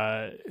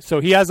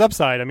he has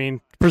upside. I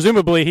mean,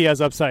 presumably he has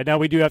upside. Now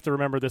we do have to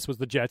remember this was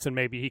the Jets, and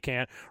maybe he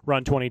can't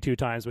run 22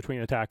 times between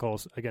the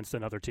tackles against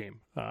another team.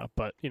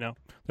 But you know,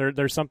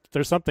 there's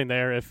something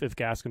there if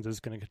Gaskins is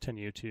going to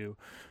continue to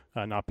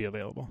not be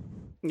available.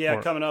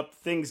 Yeah, coming up,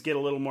 things get a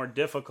little more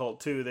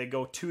difficult too. They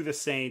go to the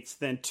Saints,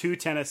 then to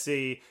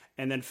Tennessee,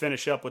 and then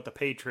finish up with the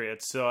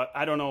Patriots. So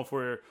I don't know if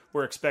we're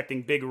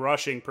expecting big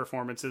rushing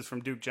performances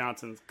from Duke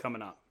Johnson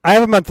coming up. I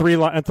have him on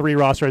three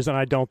rosters, and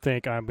I don't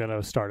think I'm going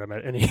to start him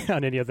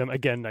on any of them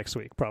again next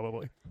week,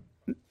 probably.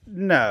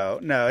 No,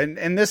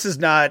 and this is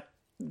not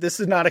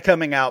a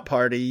coming out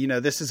party. You know,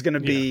 this is going to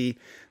be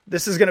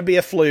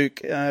a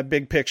fluke,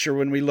 big picture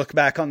when we look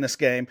back on this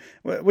game,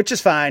 which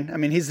is fine. I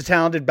mean, he's a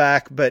talented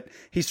back, but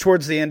he's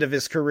towards the end of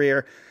his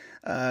career.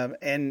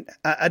 And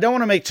I don't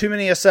want to make too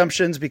many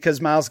assumptions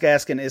because Myles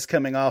Gaskin is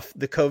coming off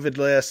the COVID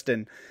list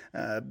and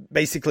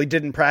basically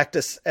didn't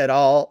practice at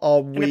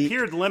all week. And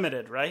appeared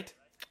limited, right?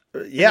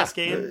 Yeah, this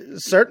game?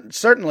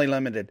 Certainly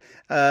limited.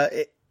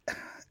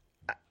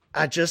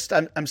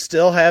 I'm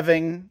still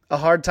having a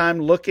hard time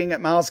looking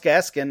at Myles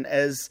Gaskin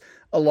as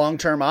a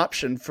long-term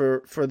option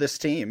for this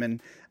team.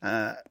 And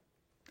I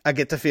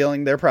get the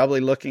feeling they're probably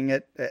looking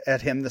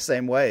at him the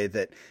same way,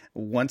 that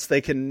once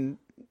they can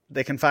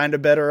find a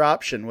better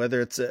option,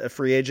 whether it's a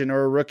free agent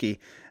or a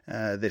rookie,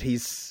 that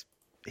he's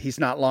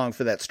not long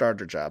for that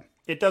starter job.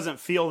 It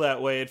doesn't feel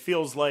that way. It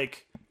feels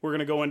like we're going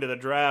to go into the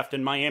draft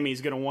and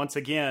Miami's going to once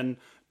again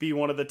be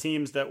one of the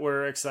teams that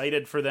we're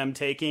excited for them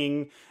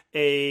taking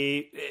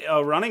a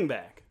running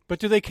back. But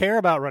do they care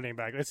about running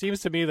back? It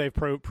seems to me they've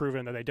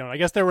proven that they don't. I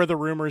guess there were the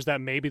rumors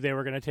that maybe they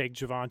were going to take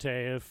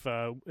Javonte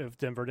if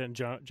Denver didn't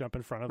jump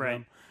in front of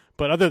them.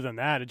 But other than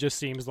that, it just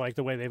seems like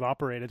the way they've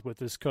operated with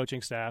this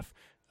coaching staff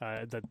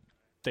that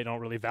they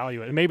don't really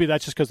value it. And maybe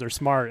that's just because they're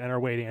smart and are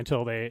waiting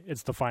until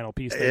it's the final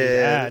piece they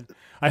add.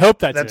 I hope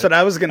that's what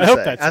I was going to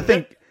say. I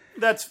think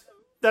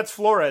that's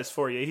Flores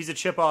for you. He's a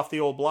chip off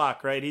the old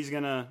block, right? He's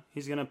gonna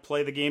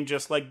play the game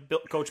just like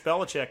Coach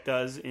Belichick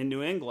does in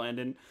New England.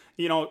 And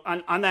you know,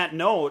 on that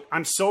note,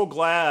 I'm so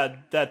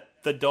glad that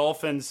the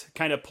Dolphins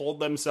kind of pulled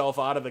themselves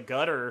out of the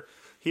gutter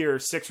here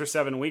 6 or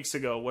 7 weeks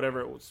ago,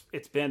 whatever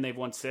it's been. They've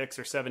won 6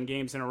 or 7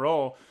 games in a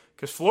row.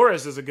 Because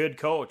Flores is a good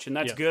coach, and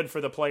that's good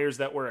for the players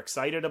that we're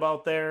excited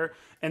about there.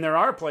 And there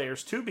are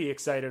players to be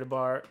excited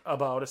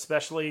about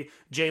especially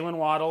Jalen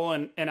Waddle.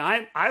 And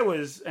I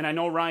was, and I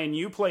know, Ryan,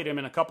 you played him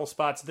in a couple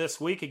spots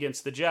this week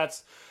against the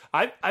Jets.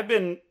 I've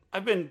been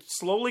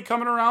slowly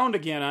coming around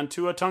again on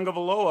Tua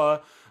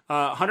Tagovailoa.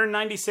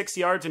 196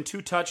 yards and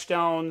 2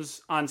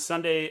 touchdowns on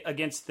Sunday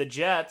against the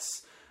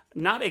Jets.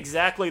 Not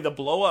exactly the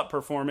blow-up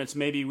performance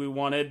maybe we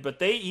wanted, but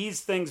they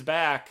eased things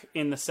back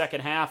in the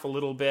second half a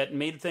little bit,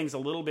 made things a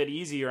little bit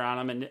easier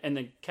on them, and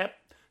then kept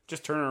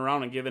just turning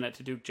around and giving it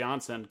to Duke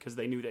Johnson because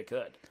they knew they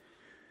could.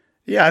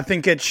 Yeah, I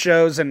think it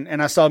shows,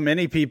 and I saw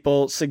many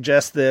people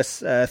suggest this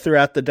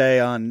throughout the day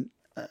on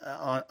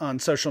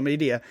social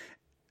media.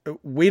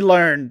 We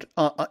learned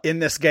in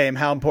this game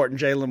how important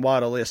Jalen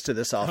Waddle is to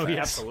this offense. Oh,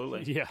 yeah,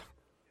 absolutely. Yeah.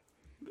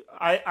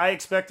 I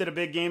expected a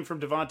big game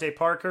from Devontae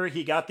Parker.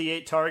 He got the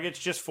 8 targets,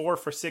 just 4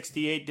 for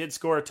 68, did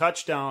score a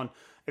touchdown.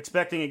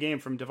 Expecting a game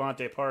from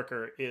Devontae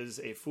Parker is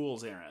a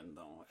fool's errand,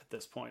 though, at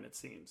this point, it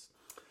seems.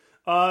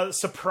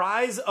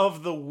 Surprise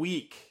of the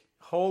week.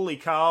 Holy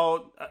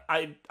cow.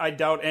 I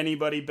doubt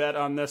anybody bet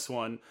on this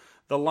one.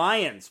 The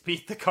Lions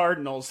beat the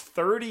Cardinals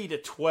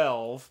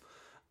 30-12.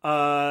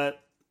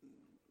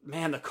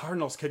 Man, the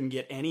Cardinals couldn't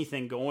get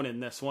anything going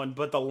in this one,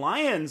 but the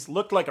Lions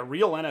looked like a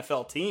real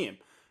NFL team.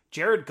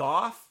 Jared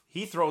Goff,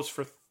 he throws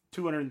for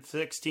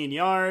 216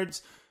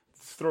 yards,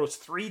 throws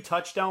 3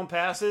 touchdown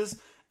passes,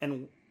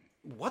 and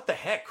what the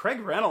heck, Craig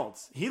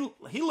Reynolds, he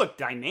looked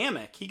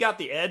dynamic. He got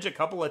the edge a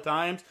couple of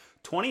times,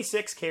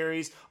 26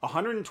 carries,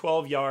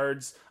 112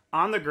 yards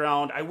on the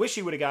ground. I wish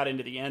he would have got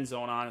into the end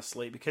zone,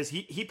 honestly, because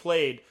he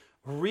played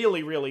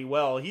really, really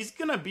well. He's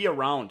going to be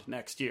around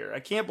next year. I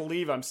can't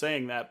believe I'm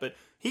saying that, but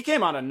he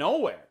came out of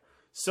nowhere.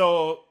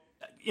 So,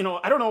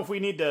 I don't know if we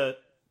need to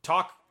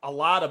talk a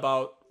lot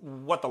about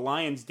what the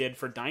Lions did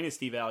for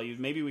dynasty value.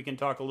 Maybe we can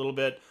talk a little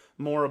bit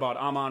more about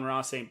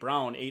Amon-Ra St.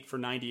 Brown, 8 for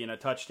 90 and a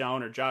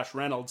touchdown, or Josh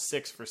Reynolds,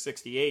 6 for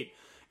 68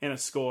 and a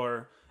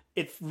score.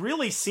 It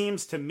really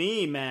seems to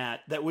me,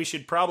 Matt, that we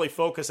should probably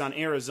focus on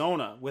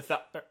Arizona.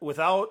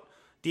 Without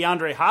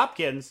DeAndre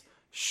Hopkins,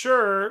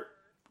 sure,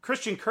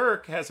 Christian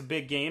Kirk has a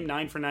big game,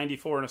 9 for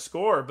 94 and a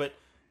score, but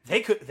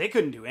they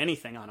couldn't do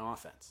anything on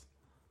offense.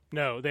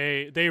 No,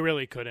 they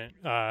really couldn't.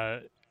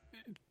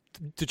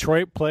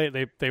 Detroit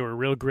they were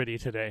real gritty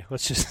today.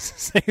 Let's just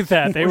say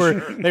that they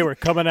were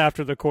coming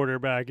after the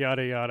quarterback,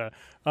 yada yada.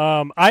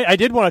 I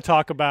did want to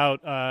talk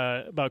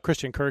about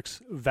Christian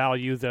Kirk's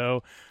value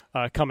though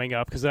coming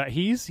up, because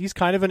he's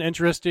kind of an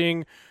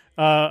interesting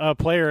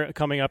player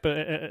coming up,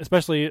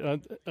 especially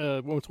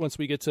once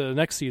we get to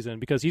next season,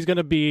 because he's going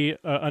to be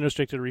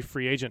unrestricted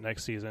free agent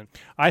next season.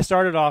 I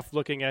started off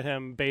looking at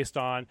him based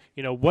on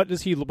what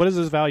does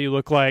his value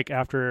look like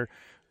after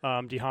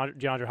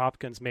DeAndre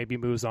Hopkins maybe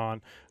moves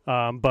on,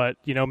 but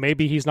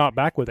maybe he's not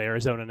back with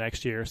Arizona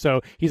next year.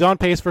 So he's on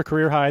pace for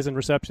career highs in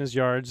receptions,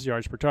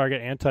 yards per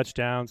target, and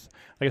touchdowns.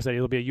 Like I said,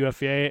 he'll be a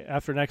UFA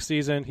after next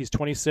season. He's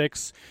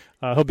 26.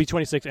 He'll be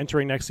 26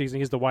 entering next season.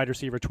 He's the wide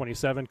receiver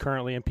 27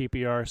 currently in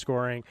PPR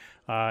scoring.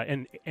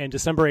 And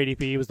December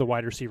ADP, he was the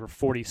wide receiver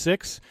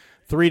 46.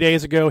 3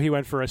 days ago, he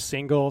went for a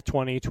single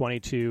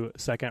 2022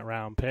 second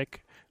round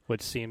pick,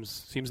 which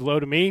seems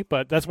low to me,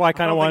 but that's why I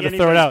kind of wanted to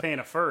throw it out. Paying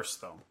a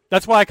first, though.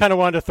 That's why I kind of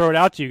wanted to throw it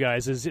out to you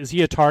guys. Is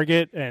he a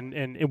target,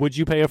 and would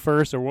you pay a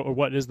first, or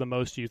what is the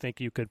most you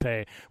think you could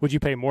pay? Would you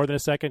pay more than a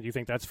second? Do you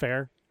think that's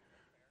fair?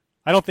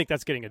 I don't think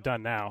that's getting it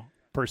done now,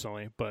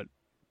 personally, but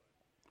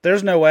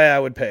there's no way I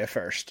would pay a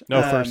first.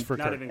 No first for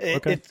Kirk.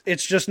 Okay.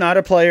 It's just not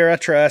a player I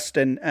trust,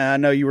 and I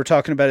know you were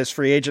talking about his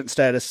free agent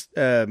status.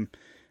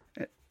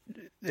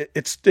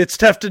 It's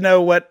tough to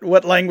know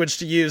what language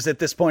to use at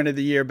this point of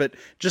the year, but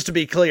just to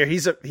be clear,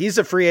 he's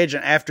a free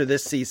agent after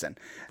this season.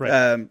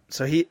 Right.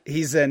 So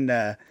he's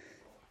in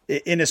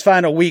his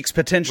final weeks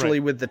potentially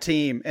with the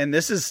team, and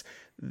this is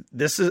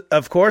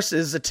of course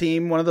is a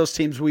team, one of those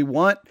teams we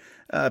want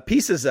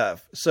pieces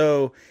of.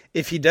 So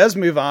if he does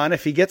move on,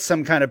 if he gets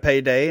some kind of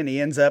payday and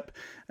he ends up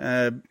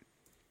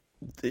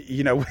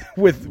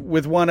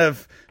with one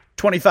of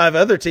 25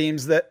 other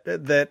teams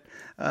that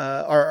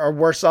are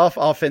worse off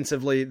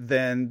offensively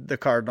than the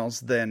Cardinals,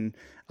 then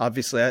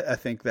obviously I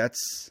think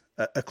that's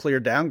a clear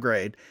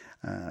downgrade.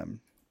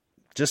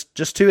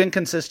 Just too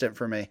inconsistent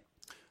for me.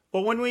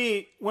 Well, when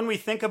we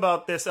think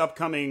about this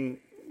upcoming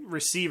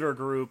receiver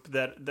group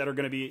that are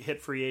going to be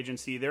hit free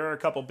agency, there are a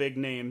couple big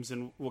names,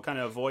 and we'll kind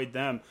of avoid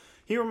them.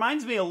 He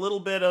reminds me a little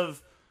bit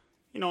of,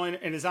 and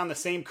is on the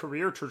same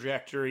career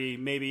trajectory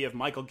maybe of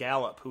Michael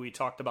Gallup, who we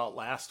talked about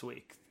last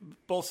week.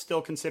 Both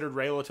still considered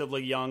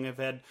relatively young, have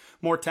had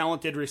more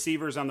talented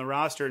receivers on the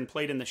roster and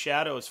played in the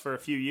shadows for a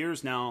few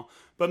years now.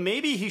 But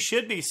maybe he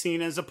should be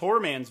seen as a poor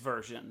man's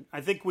version. I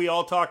think we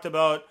all talked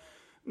about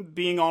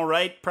being all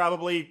right,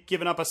 probably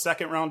giving up a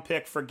second-round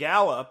pick for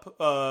Gallup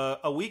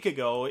a week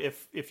ago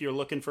if you're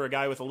looking for a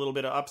guy with a little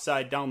bit of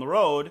upside down the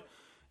road.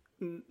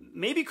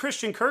 Maybe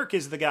Christian Kirk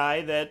is the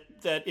guy that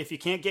if you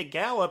can't get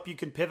Gallup, you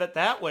can pivot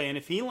that way. And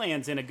if he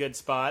lands in a good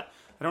spot,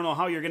 I don't know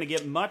how you're going to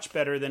get much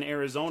better than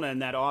Arizona in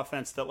that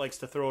offense that likes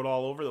to throw it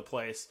all over the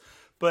place.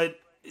 But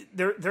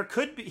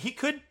he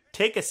could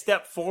take a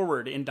step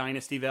forward in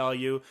dynasty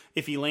value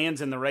if he lands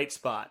in the right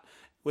spot.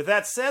 With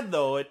that said,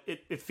 though,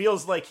 it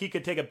feels like he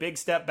could take a big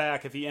step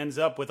back if he ends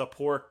up with a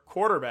poor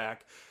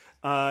quarterback.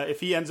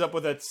 If he ends up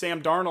with a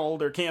Sam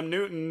Darnold or Cam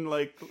Newton,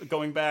 like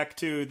going back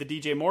to the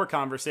DJ Moore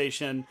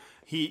conversation,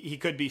 he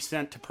could be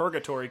sent to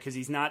purgatory because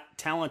he's not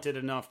talented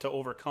enough to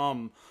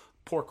overcome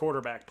poor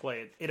quarterback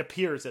play. It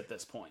appears at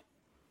this point.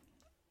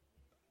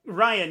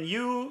 Ryan,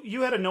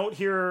 you had a note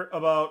here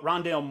about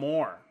Rondale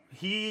Moore.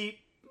 He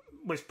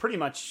was pretty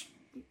much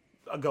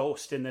a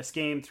ghost in this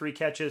game. 3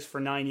 catches for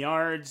 9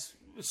 yards.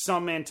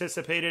 Some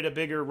anticipated a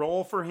bigger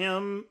role for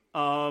him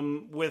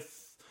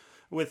with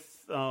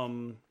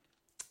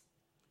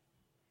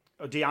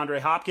DeAndre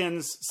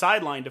Hopkins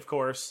sidelined, of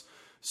course.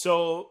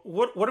 So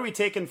what are we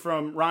taking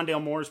from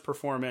Rondale Moore's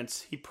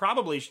performance? He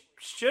probably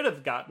should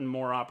have gotten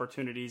more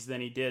opportunities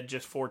than he did,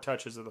 just 4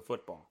 touches of the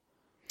football.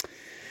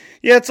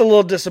 Yeah, it's a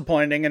little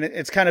disappointing, and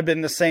it's kind of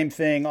been the same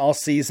thing all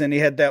season. He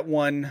had that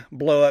one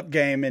blow-up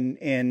game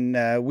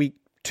in week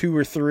 2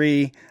 or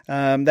 3.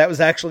 That was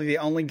actually the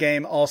only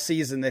game all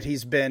season that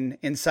he's been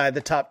inside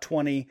the top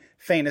 20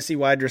 fantasy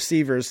wide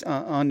receivers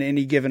on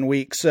any given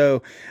week.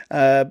 So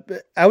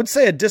I would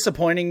say a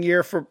disappointing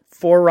year for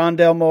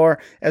Rondale Moore.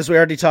 As we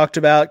already talked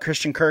about,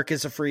 Christian Kirk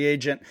is a free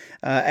agent,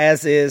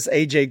 as is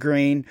A.J.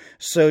 Green.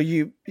 So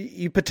you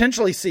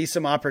potentially see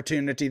some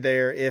opportunity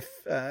there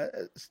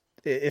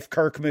if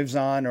Kirk moves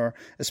on, or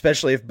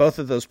especially if both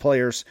of those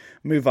players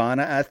move on.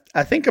 I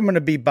think I'm going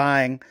to be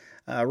buying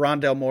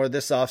Rondale Moore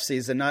this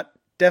offseason.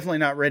 Definitely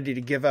not ready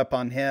to give up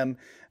on him,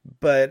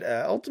 but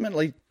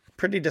ultimately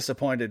pretty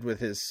disappointed with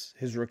his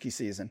rookie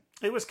season.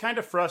 It was kind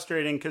of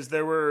frustrating because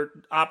there were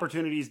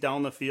opportunities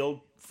down the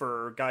field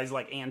for guys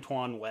like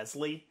Antoine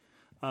Wesley.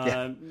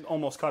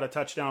 Almost caught a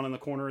touchdown in the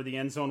corner of the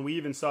end zone. We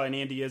even saw an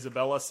Andy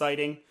Isabella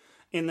sighting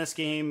in this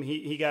game.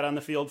 He got on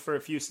the field for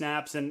a few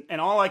snaps, and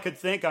all I could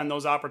think on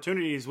those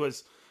opportunities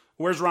was,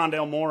 where's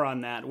Rondale Moore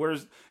on that?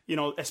 Where's,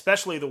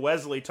 especially the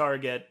Wesley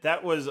target?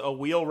 That was a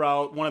wheel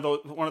route, one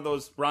of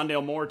those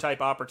Rondale Moore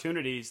type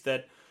opportunities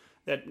that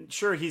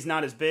sure, he's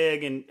not as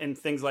big and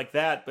things like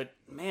that, but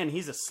man,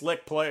 he's a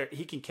slick player.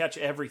 He can catch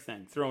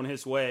everything thrown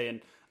his way,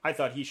 and I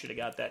thought he should have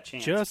got that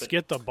chance.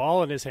 Get the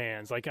ball in his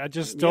hands. Like, I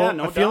just don't.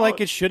 I feel like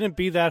it shouldn't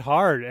be that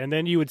hard, and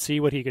then you would see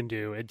what he can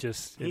do.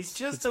 He's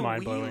just a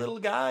wee little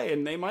guy,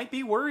 and they might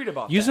be worried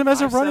about. Use him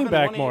as a running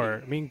back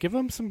more. I mean, give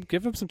him some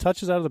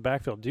touches out of the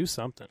backfield. Do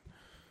something.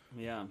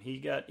 Yeah, he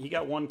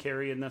got 1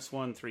 carry in this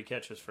one, 3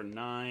 catches for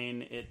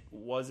 9. It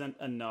wasn't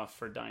enough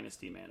for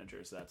dynasty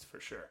managers, that's for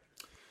sure.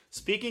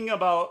 Speaking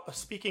of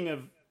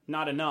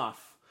not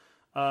enough,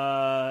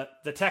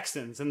 the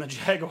Texans and the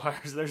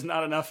Jaguars, there's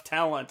not enough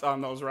talent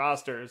on those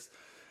rosters.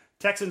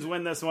 Texans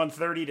win this one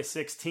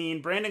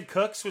 30-16. Brandon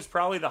Cooks was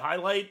probably the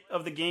highlight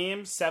of the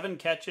game. 7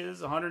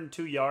 catches,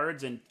 102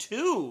 yards, and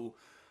 2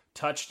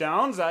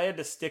 touchdowns. I had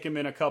to stick him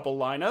in a couple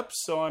lineups,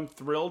 so I'm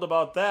thrilled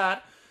about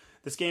that.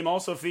 This game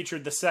also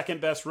featured the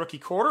second best rookie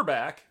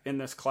quarterback in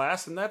this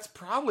class, and that's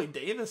probably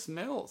Davis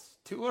Mills.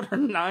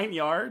 209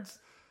 yards,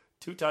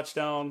 2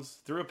 touchdowns,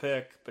 threw a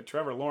pick, but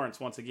Trevor Lawrence,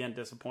 once again,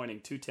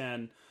 disappointing.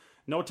 210,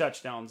 no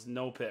touchdowns,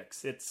 no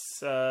picks.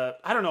 It's, I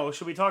don't know,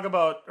 should we talk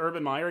about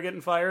Urban Meyer getting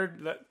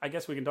fired? I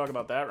guess we can talk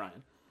about that,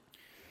 Ryan.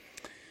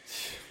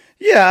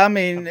 Yeah, I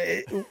mean,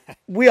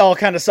 we all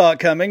kind of saw it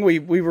coming.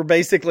 We were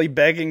basically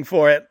begging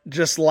for it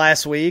just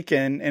last week,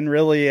 and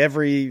really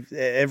every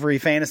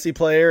fantasy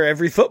player,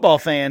 every football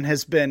fan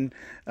has been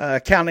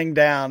counting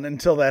down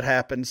until that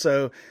happened.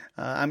 So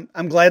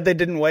I'm glad they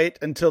didn't wait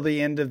until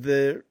the end of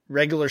the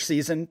regular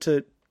season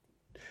to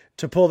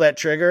pull that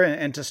trigger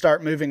and to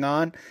start moving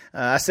on.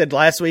 I said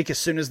last week, as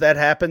soon as that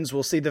happens,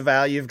 we'll see the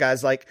value of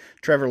guys like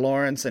Trevor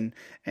Lawrence and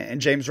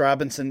James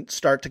Robinson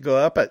start to go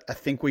up. I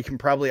think we can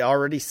probably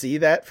already see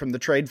that from the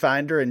Trade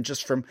Finder and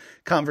just from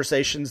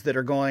conversations that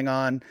are going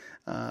on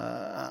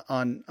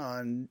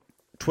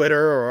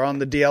Twitter or on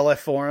the DLF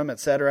forum,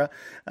 etc.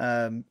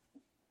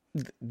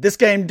 This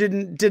game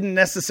didn't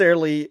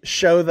necessarily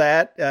show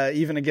that,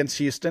 even against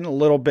Houston. A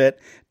little bit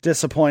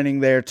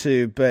disappointing there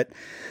too, but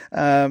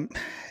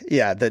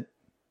yeah, the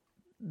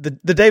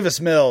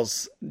Davis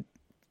Mills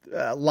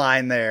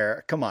line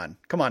there. Come on,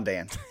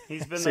 Dan.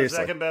 He's been the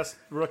second best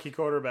rookie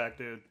quarterback,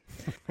 dude.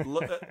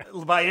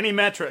 By any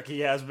metric,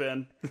 he has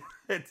been.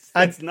 It's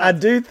I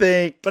do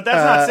think, but that's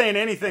not saying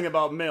anything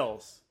about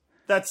Mills.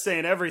 That's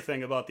saying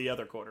everything about the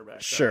other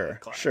quarterbacks.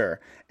 Sure.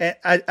 And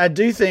I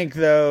do think,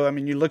 though, I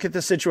mean, you look at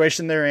the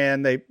situation they're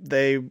in.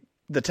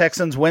 The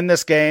Texans win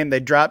this game. They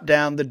drop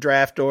down the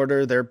draft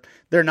order.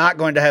 They're not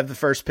going to have the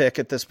first pick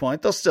at this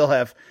point. They'll still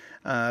have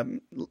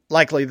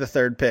likely the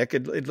third pick,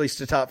 at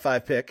least a top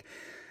 5 pick.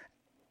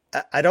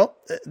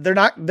 They're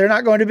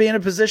not going to be in a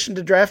position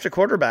to draft a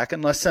quarterback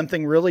unless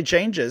something really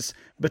changes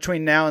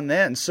between now and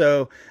then.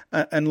 So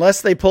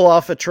unless they pull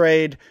off a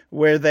trade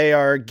where they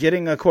are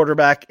getting a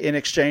quarterback in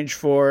exchange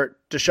for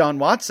Deshaun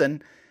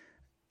Watson,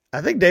 I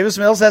think Davis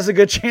Mills has a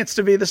good chance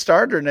to be the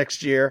starter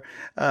next year,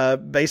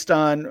 based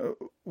on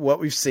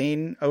what we've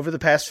seen over the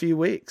past few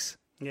weeks.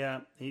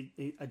 Yeah,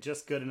 he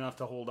just good enough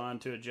to hold on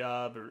to a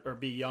job or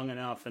be young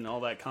enough and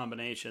all that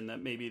combination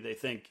that maybe they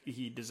think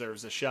he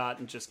deserves a shot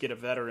and just get a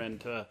veteran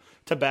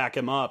to back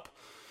him up.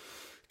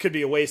 could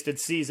be a wasted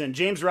season.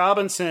 James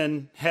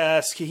Robinson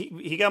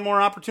he got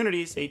more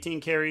opportunities,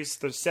 18 carries,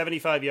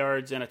 75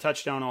 yards, and a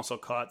touchdown, also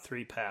caught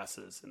 3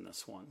 passes in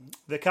this one.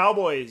 The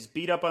Cowboys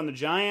beat up on the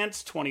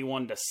Giants,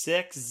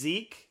 21-6.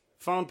 Zeke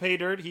found pay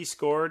dirt. He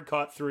scored,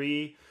 caught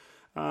 3,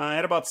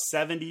 had about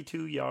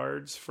 72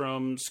 yards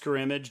from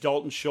scrimmage.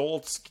 Dalton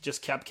Schultz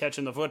just kept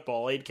catching the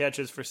football, 8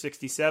 catches for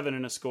 67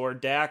 and a score.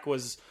 Dak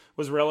was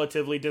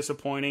relatively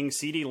disappointing.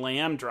 CeeDee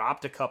Lamb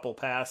dropped a couple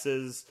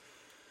passes.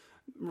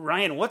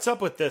 Ryan, what's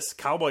up with this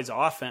Cowboys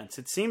offense?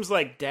 It seems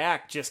like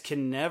Dak just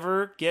can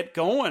never get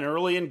going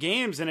early in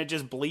games, and it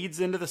just bleeds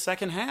into the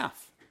second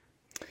half.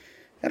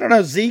 I don't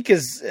know.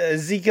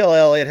 Ezekiel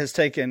Elliott has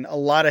taken a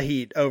lot of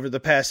heat over the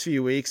past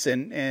few weeks,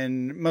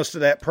 and most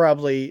of that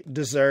probably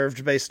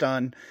deserved based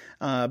on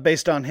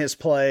his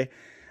play.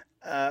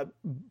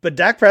 But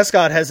Dak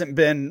Prescott hasn't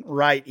been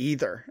right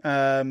either.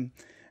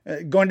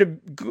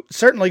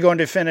 Certainly going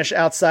to finish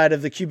outside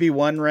of the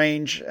QB1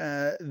 range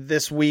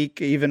this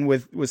week, even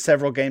with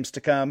several games to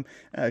come.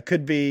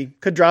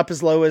 Could drop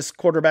as low as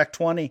quarterback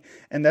 20,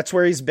 and that's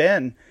where he's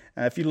been.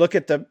 If you look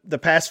at the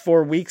past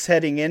 4 weeks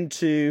heading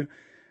into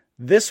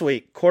this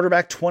week,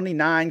 quarterback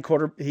 29,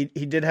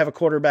 he did have a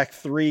quarterback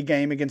 3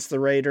 game against the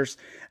Raiders,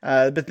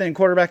 but then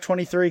quarterback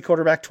 23,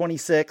 quarterback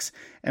 26,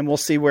 and we'll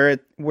see where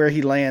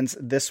he lands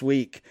this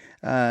week.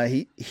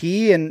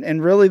 He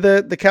and really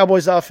the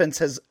Cowboys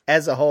offense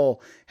as a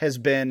whole has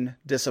been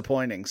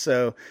disappointing.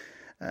 So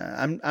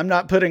I'm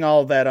not putting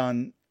all of that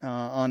on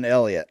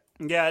Elliott.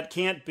 Yeah, it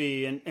can't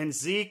be. And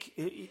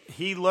Zeke,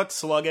 he looked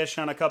sluggish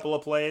on a couple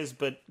of plays,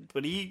 but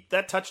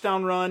that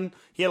touchdown run,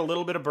 he had a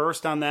little bit of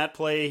burst on that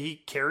play. He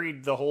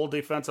carried the whole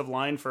defensive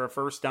line for a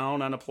first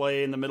down on a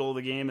play in the middle of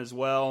the game as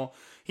well.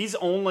 He's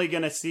only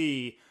going to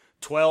see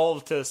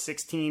 12 to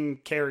 16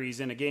 carries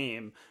in a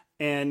game.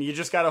 And you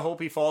just got to hope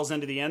he falls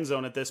into the end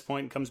zone at this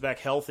point and comes back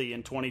healthy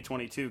in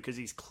 2022, because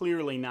he's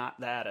clearly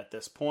not that at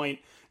this point.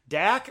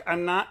 Dak,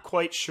 I'm not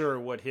quite sure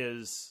what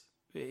his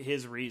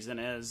reason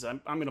is.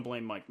 I'm going to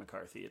blame Mike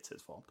McCarthy. It's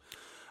his fault.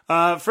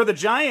 For the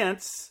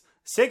Giants,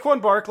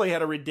 Saquon Barkley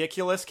had a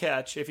ridiculous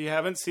catch. If you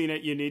haven't seen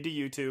it, you need to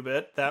YouTube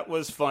it. That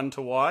was fun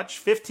to watch.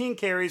 15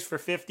 carries for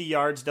 50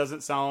 yards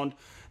doesn't sound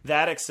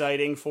that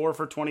exciting. 4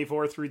 for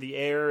 24 through the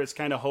air is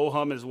kind of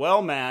ho-hum as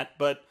well, Matt.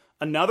 But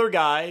another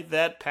guy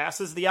that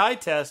passes the eye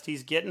test.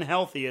 He's getting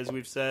healthy, as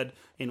we've said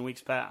in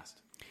weeks past.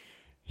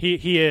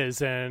 He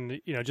is,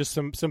 and just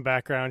some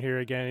background here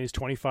again. He's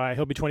 25.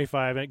 He'll be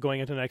 25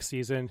 going into next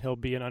season. He'll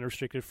be an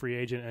unrestricted free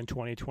agent in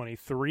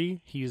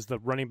 2023. He's the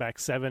running back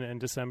 7 in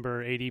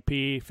December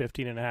ADP,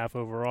 15.5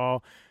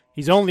 overall.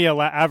 He's only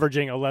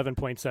averaging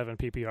 11.7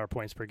 PPR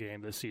points per game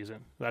this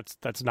season.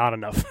 That's not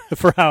enough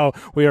for how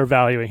we are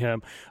valuing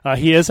him.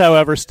 He is,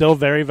 however, still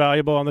very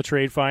valuable on the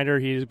trade finder.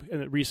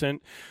 In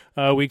recent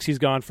weeks, he's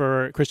gone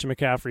for Christian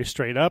McCaffrey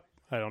straight up.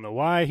 I don't know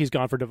why. He's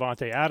gone for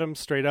Devontae Adams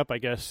straight up, I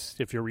guess,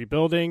 if you're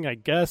rebuilding,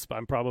 but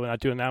I'm probably not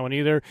doing that one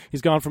either.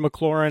 He's gone for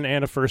McLaurin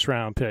and a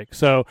first-round pick.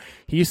 So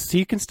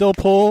he can still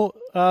pull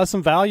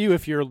some value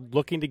if you're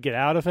looking to get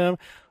out of him.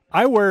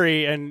 I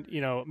worry, and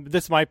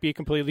this might be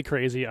completely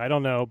crazy, I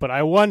don't know, but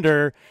I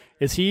wonder,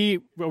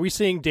 are we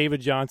seeing David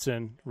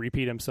Johnson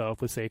repeat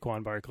himself with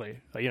Saquon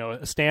Barkley? A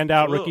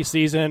standout rookie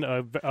season,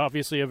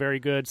 obviously a very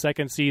good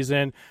second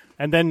season,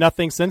 and then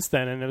nothing since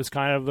then. And it was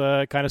kind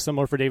of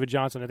similar for David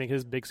Johnson. I think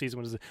his big season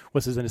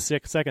was in his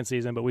second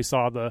season, but we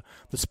saw the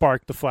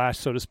spark, the flash,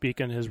 so to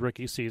speak, in his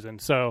rookie season.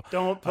 So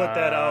don't put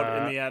that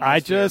out in the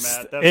atmosphere,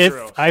 Matt. That's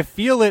gross. I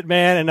feel it,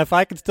 man, and if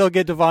I could still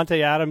get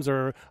Devontae Adams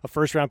or a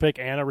first round pick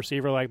and a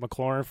receiver like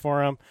McLaurin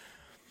for him,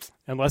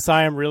 unless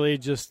I am really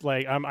just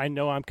I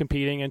know I'm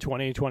competing in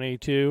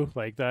 2022,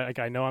 like that.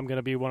 I know I'm going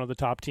to be one of the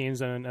top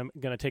teams, and I'm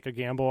going to take a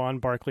gamble on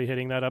Barkley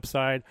hitting that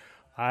upside.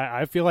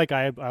 I feel like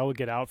I will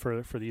get out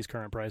for these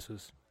current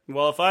prices.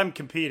 Well, if I'm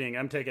competing,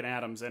 I'm taking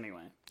Adams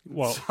anyway.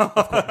 Well, of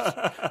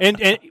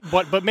course.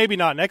 but maybe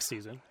not next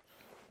season.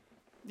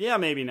 Yeah,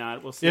 maybe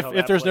not. We'll see.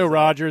 If there's no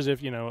Rodgers,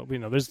 if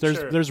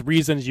there's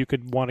reasons you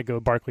could want to go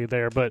Barkley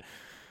there, but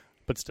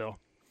still.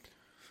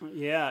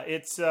 Yeah,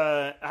 it's.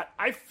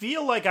 I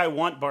feel like I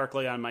want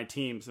Barkley on my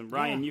teams, and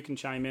Ryan, you can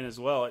chime in as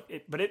well.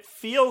 But it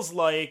feels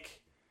like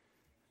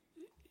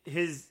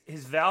his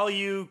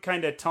value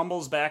kind of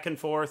tumbles back and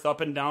forth,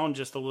 up and down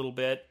just a little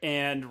bit.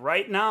 And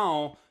right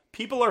now,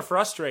 people are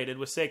frustrated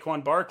with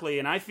Saquon Barkley,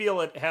 and I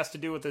feel it has to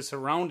do with his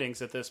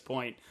surroundings at this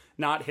point,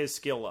 not his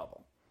skill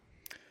level.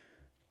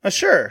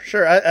 Sure.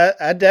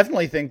 I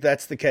definitely think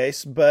that's the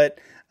case, but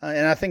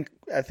and I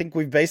think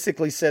we've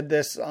basically said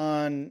this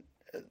on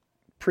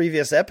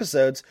previous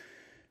episodes.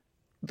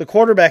 The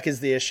quarterback is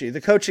the issue. The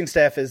coaching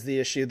staff is the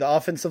issue. The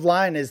offensive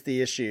line is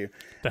the issue.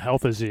 The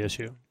health is the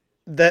issue.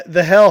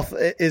 The health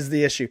is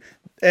the issue.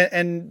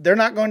 And they're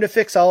not going to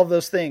fix all of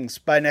those things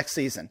by next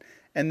season.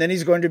 And then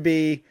he's going to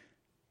be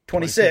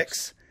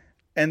 26.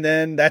 And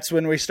then that's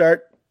when we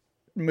start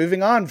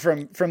moving on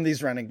from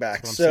these running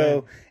backs.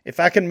 So if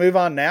I can move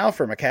on now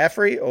for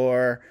McCaffrey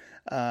or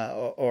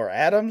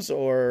Adams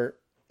or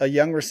a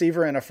young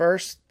receiver in a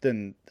first,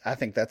 then I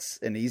think that's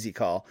an easy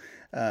call.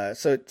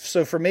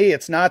 So for me,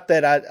 it's not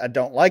that I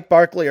don't like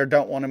Barkley or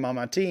don't want him on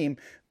my team,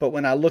 but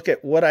when I look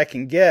at what I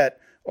can get,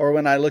 or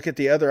when I look at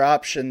the other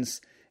options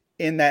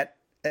in that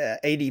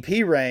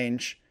ADP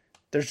range,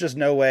 there's just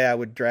no way I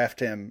would draft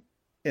him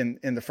in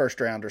the first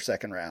round or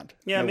second round.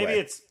 Yeah, no maybe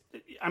way.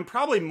 I'm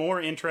probably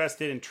more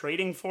interested in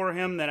trading for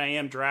him than I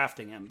am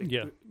drafting him.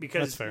 Yeah,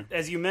 because that's fair.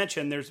 as you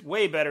mentioned, there's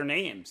way better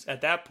names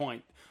at that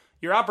point.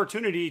 Your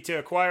opportunity to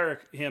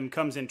acquire him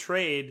comes in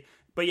trade,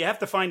 but you have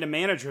to find a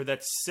manager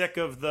that's sick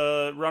of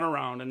the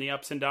runaround and the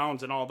ups and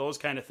downs and all those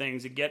kind of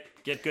things and get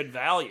good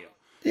value.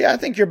 Yeah, I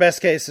think your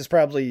best case is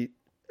probably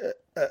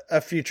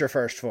a future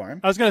first for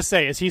him. I was going to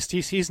say, is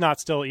he's not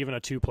still even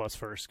a 2+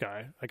 first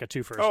guy, like a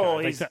 2 first guy?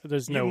 Like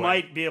there's no way.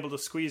 Might be able to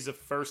squeeze a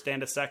first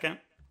and a second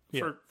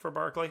for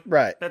Barkley.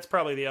 Right. That's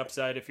probably the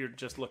upside if you're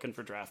just looking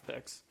for draft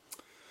picks.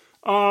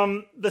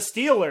 The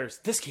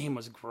Steelers, this game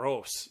was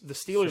gross. The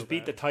Steelers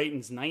beat the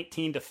Titans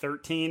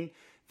 19-13.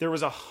 There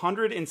was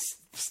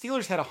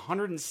Steelers had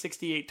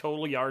 168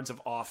 total yards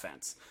of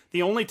offense.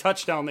 The only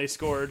touchdown they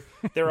scored,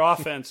 their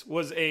offense,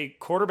 was a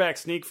quarterback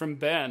sneak from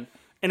Ben,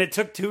 and it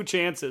took 2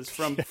 chances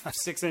from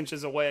 6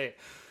 inches away.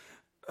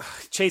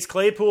 Chase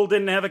Claypool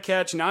didn't have a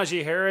catch.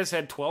 Najee Harris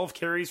had 12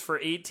 carries for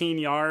 18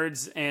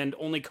 yards and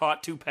only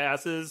caught 2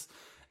 passes.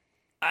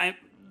 I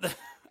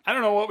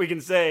don't know what we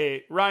can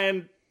say.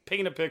 Ryan,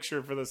 paint a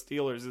picture for the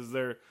Steelers. Is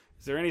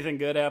there anything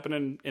good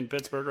happening in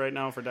Pittsburgh right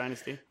now for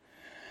Dynasty?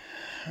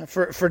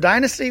 For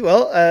Dynasty,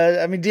 well,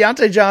 I mean,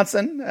 Deontay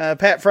Johnson,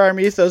 Pat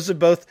Freiermuth, those are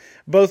both.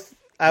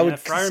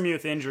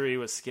 Freiermuth injury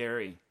was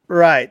scary.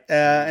 Right,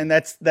 and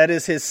that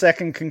is his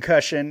second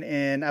concussion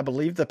in, I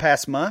believe, the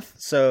past month.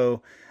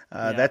 So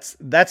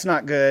that's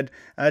not good.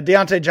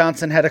 Deontay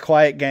Johnson had a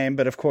quiet game,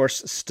 but of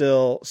course,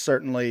 still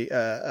certainly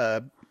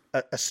a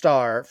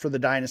star for the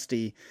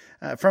Dynasty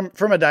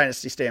from a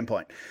Dynasty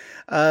standpoint.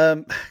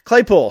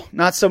 Claypool,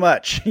 not so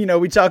much.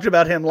 We talked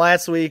about him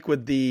last week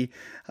with the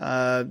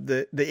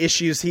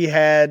issues he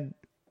had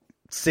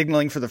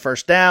signaling for the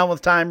first down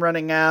with time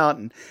running out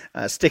and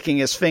sticking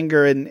his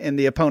finger in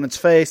the opponent's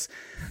face.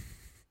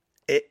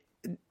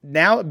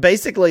 Now,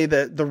 basically,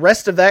 the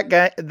rest of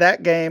that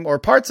game or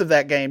parts of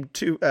that game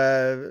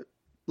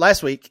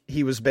last week,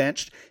 he was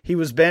benched. He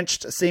was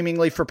benched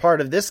seemingly for part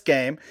of this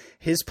game.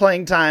 His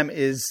playing time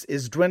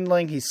is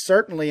dwindling. He's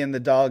certainly in the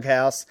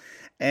doghouse,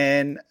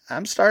 and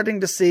I'm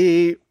starting to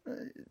see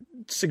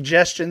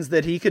suggestions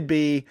that he could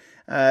be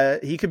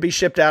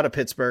shipped out of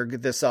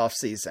Pittsburgh this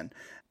offseason.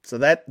 So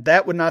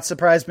that would not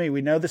surprise me.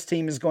 We know this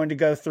team is going to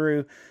go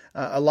through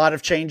a lot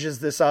of changes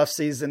this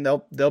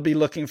offseason. They'll be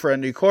looking for a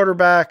new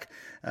quarterback.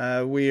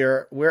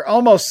 We're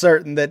almost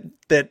certain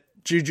that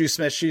Juju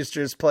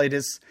Smith-Schuster's played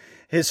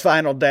his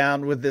final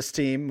down with this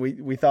team.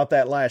 We thought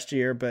that last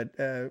year, but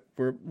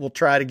we'll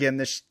try it again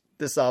this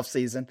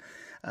offseason.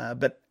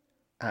 But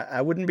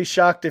I wouldn't be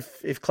shocked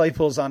if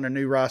Claypool's on a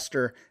new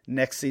roster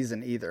next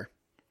season either.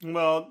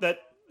 Well,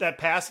 that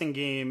passing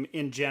game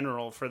in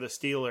general for the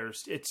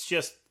Steelers, it's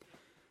just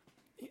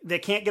they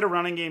can't get a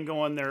running game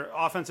going. Their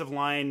offensive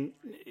line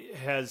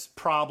has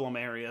problem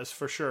areas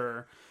for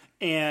sure.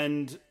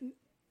 And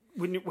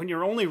when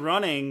you're only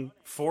running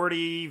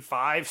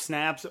 45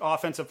 snaps,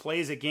 offensive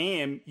plays a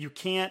game, you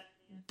can't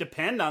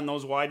depend on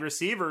those wide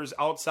receivers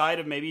outside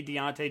of maybe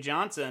Deontay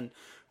Johnson.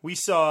 We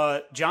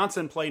saw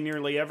Johnson play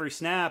nearly every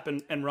snap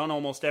and run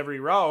almost every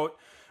route.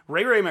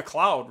 Ray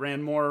McLeod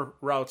ran more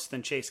routes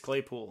than Chase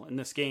Claypool in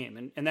this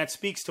game. And that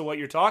speaks to what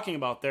you're talking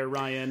about there,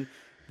 Ryan.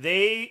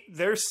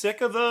 They're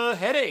sick of the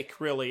headache,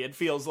 really, it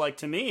feels like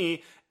to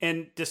me.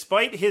 And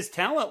despite his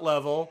talent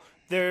level,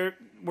 we're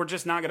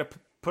just not going to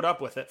put up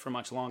with it for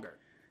much longer.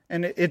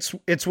 And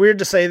it's weird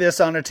to say this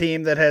on a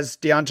team that has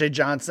Deontay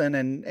Johnson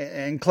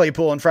and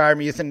Claypool and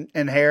Freiermuth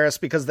and Harris,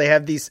 because they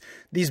have these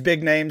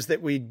big names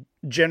that we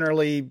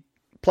generally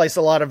place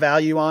a lot of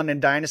value on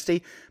in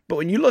Dynasty. But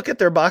when you look at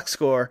their box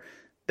score,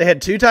 they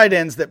had 2 tight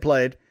ends that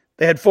played,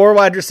 they had 4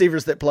 wide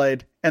receivers that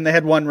played, and they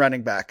had 1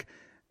 running back.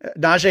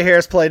 Najee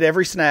Harris played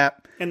every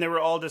snap, and they were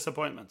all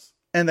disappointments.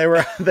 And they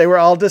were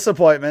all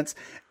disappointments.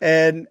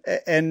 And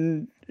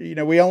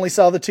we only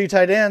saw the 2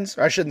 tight ends,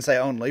 or I shouldn't say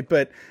only,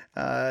 but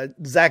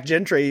Zach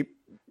Gentry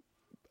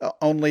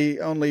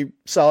only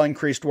saw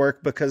increased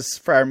work because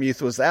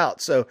Freiermuth was out.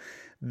 So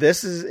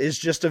this is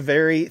just a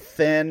very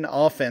thin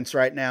offense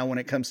right now when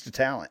it comes to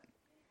talent.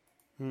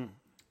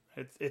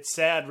 It's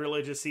sad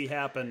really to see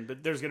happen,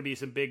 but there's going to be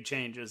some big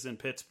changes in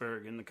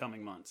Pittsburgh in the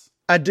coming months.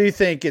 I do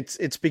think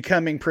it's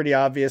becoming pretty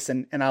obvious,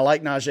 and I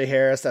like Najee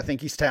Harris. I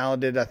think he's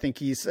talented. I think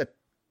he's an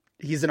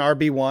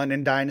RB1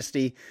 in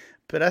Dynasty,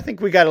 but I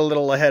think we got a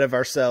little ahead of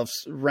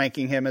ourselves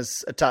ranking him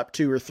as a top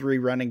 2 or 3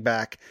 running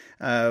back,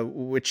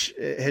 which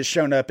has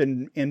shown up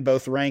in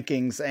both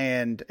rankings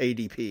and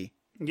ADP.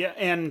 Yeah,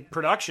 and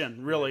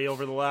production really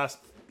over the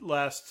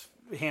last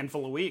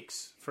handful of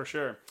weeks for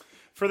sure.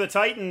 For the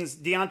Titans,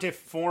 Deontay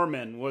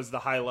Foreman was the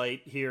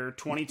highlight here.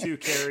 22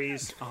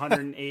 carries,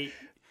 108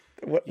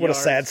 What a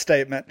sad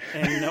statement.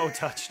 And no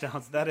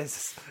touchdowns.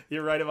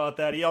 You're right about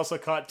that. He also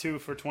caught 2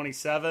 for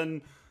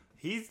 27.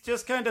 he's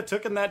just kind of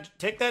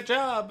take that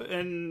job,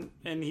 and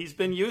he's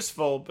been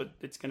useful, but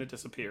it's going to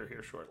disappear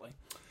here shortly.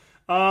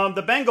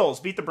 The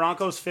Bengals beat the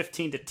Broncos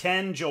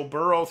 15-10. Joe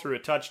Burrow threw a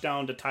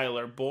touchdown to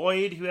Tyler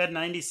Boyd, who had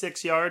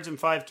 96 yards and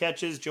 5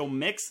 catches. Joe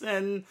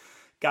Mixon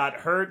got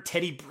hurt.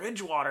 Teddy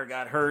Bridgewater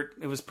got hurt.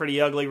 It was pretty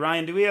ugly.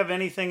 Ryan, do we have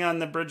anything on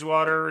the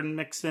Bridgewater and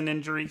Mixon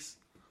injuries?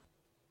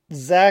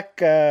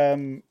 Zach,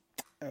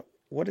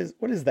 what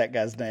is that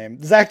guy's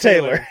name? Zach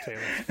Taylor.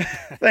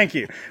 Thank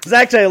you.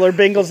 Zach Taylor,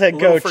 Bengals head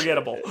coach.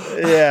 Forgettable.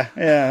 Yeah,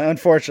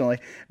 unfortunately.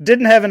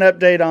 Didn't have an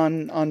update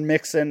on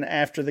Mixon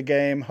after the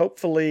game.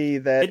 Hopefully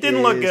that it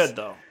didn't look good,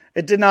 though.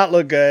 It did not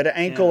look good.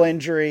 Ankle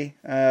injury.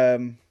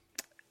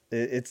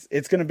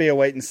 It's going to be a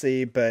wait and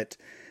see, but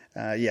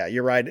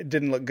you're right. It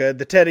didn't look good.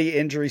 The Teddy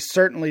injury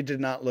certainly did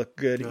not look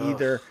good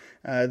either.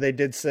 They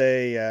did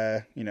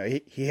say,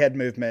 he had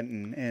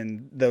movement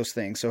and those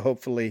things. So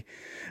hopefully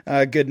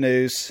good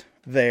news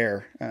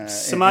there.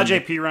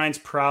 Samaje Perine's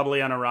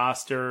probably on a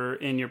roster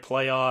in your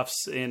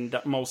playoffs in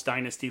most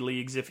dynasty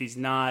leagues. If he's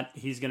not,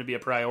 he's going to be a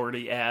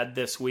priority add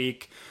this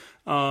week.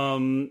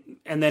 And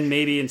then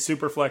maybe in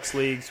Superflex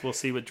leagues, we'll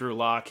see with Drew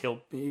Lock.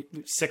 He'll be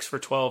 6 for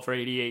 12 for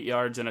 88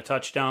 yards and a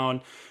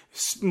touchdown.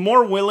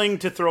 More willing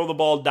to throw the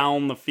ball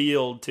down the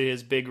field to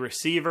his big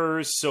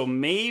receivers. So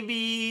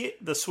maybe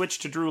the switch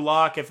to Drew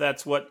Lock, if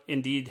that's what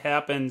indeed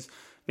happens,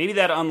 maybe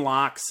that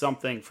unlocks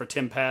something for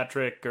Tim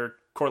Patrick or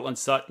Cortland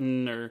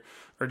Sutton or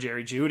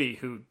Jerry Jeudy,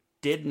 who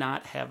did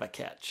not have a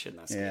catch in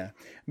this game.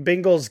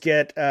 Bengals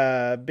get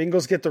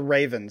the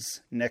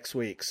Ravens next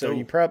week, so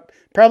you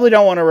probably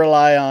don't want to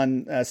rely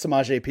on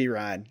Samaje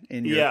Perine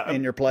in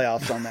your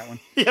playoffs on that one.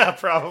 Yeah,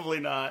 probably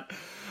not.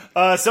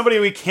 Somebody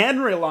we can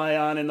rely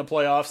on in the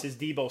playoffs is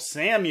Deebo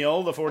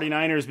Samuel. The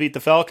 49ers beat the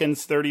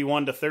Falcons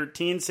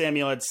 31-13.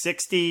 Samuel had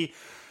 60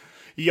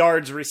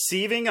 yards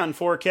receiving on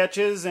 4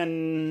 catches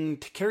and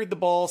carried the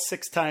ball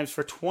 6 times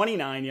for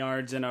 29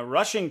 yards and a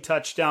rushing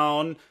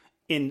touchdown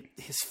in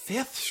his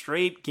 5th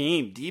straight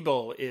game.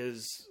 Deebo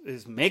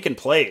is making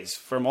plays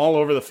from all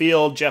over the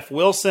field. Jeff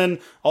Wilson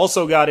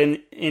also got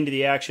into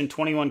the action,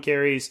 21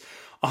 carries,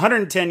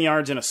 110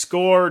 yards and a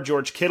score.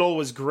 George Kittle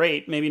was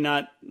great. Maybe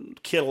not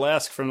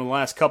Kittle-esque from the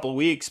last couple of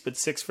weeks, but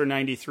 6 for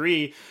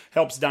 93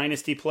 helps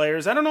dynasty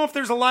players. I don't know if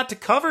there's a lot to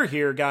cover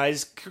here,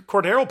 guys.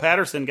 Cordero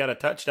Patterson got a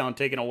touchdown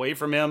taken away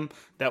from him.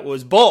 That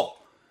was bull.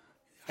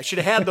 I should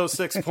have had those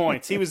 6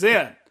 points. He was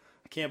in.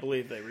 I can't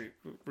believe they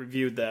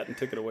reviewed that and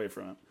took it away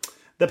from him.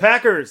 The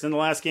Packers, in the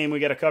last game we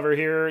got to cover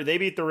here, they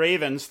beat the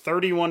Ravens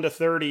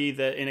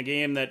 31-30 in a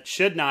game that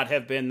should not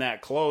have been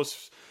that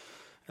close.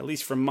 At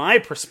least from my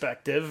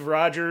perspective.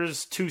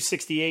 Rodgers,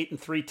 268 and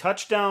 3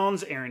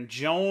 touchdowns. Aaron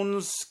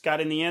Jones got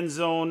in the end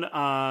zone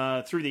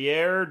through the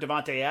air.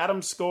 Devontae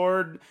Adams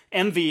scored.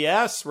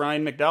 MVS,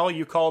 Ryan McDowell,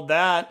 you called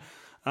that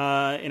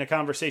in a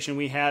conversation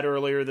we had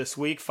earlier this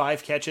week.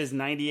 5 catches,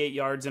 98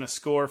 yards, and a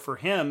score for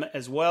him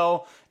as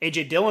well.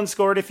 A.J. Dillon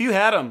scored. If you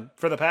had him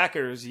for the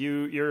Packers,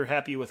 you're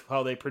happy with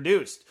how they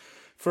produced.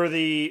 For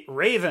the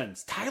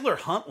Ravens, Tyler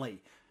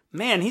Huntley.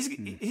 Man, he's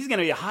going to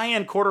be a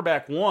high-end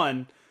quarterback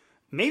one.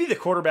 Maybe the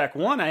quarterback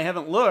one, I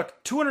haven't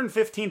looked.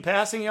 215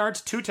 passing yards,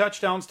 2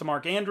 touchdowns to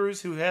Mark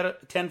Andrews, who had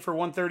 10 for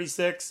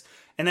 136,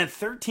 and then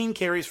 13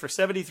 carries for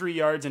 73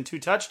 yards and 2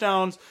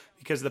 touchdowns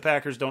because the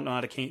Packers don't know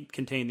how to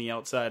contain the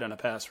outside on a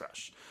pass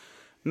rush.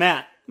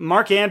 Matt,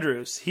 Mark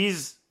Andrews,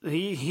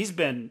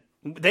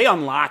 they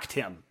unlocked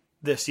him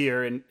this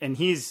year, and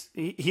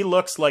he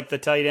looks like the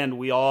tight end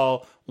we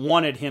all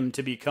wanted him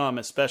to become,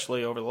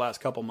 especially over the last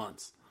couple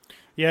months.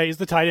 Yeah, he's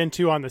the tight end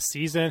 2 on the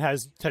season,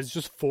 has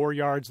just 4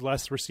 yards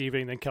less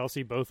receiving than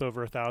Kelsey, both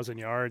over 1,000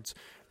 yards.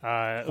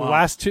 Wow.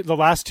 The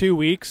last 2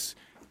 weeks,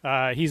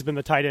 he's been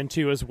the tight end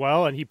 2 as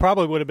well, and he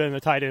probably would have been the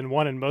tight end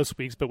 1 in most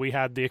weeks, but we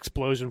had the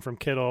explosion from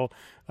Kittle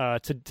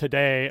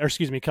Kelsey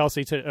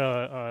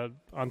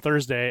on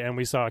Thursday, and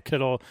we saw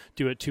Kittle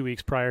do it 2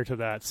 weeks prior to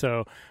that.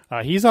 So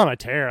he's on a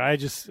tear. I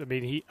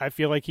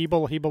feel like he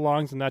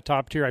belongs in that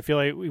top tier. I feel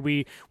like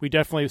we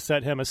definitely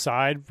set him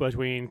aside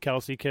between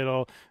Kelsey,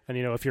 Kittle, and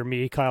if you're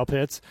me, Kyle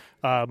Pitts.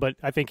 But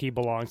I think he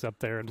belongs up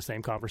there in the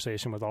same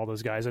conversation with all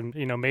those guys, and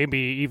maybe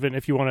even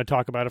if you want to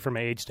talk about it from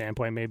an age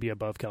standpoint, maybe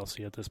above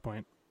Kelsey at this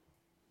point.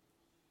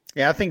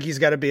 Yeah, I think he's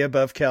got to be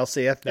above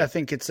Kelsey. I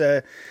think it's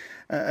a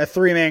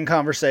 3-man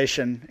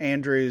conversation: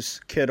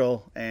 Andrews,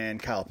 Kittle, and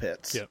Kyle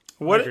Pitts. Yep.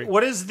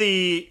 What's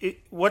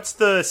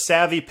the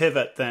savvy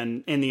pivot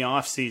then in the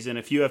offseason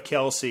if you have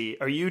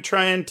Kelsey? Are you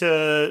trying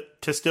to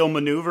still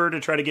maneuver to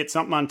try to get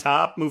something on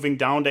top, moving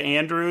down to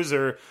Andrews,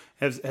 or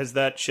has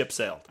that ship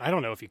sailed? I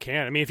don't know if you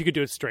can. I mean, if you could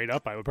do it straight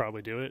up, I would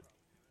probably do it.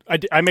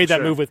 I made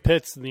that move with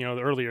Pitts,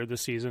 earlier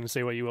this season.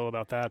 Say what you will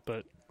about that,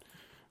 but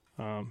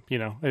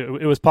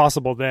it was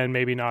possible then,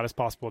 maybe not as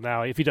possible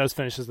now. If he does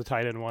finish as the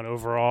tight end 1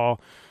 overall,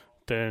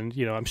 then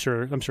I'm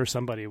sure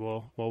somebody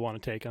will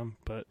want to take him.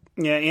 But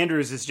yeah,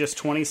 Andrews is just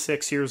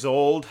 26 years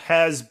old,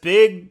 has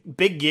big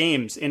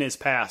games in his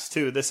past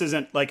too. This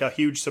isn't like a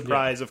huge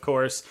surprise, Of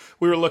course.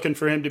 We were looking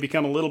for him to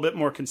become a little bit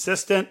more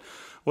consistent.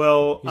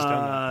 Well,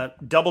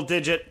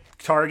 double-digit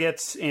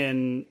targets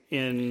in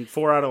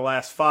 4 out of the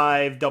last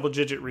 5,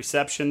 double-digit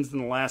receptions in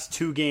the last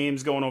 2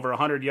 games, going over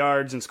 100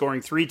 yards and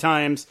scoring 3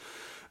 times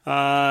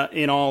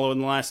in all in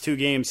the last 2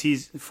 games.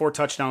 He's 4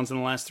 touchdowns in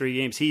the last 3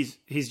 games. He's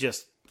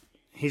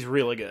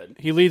really good.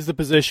 He leads the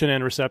position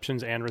in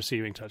receptions and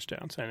receiving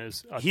touchdowns, and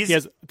he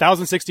has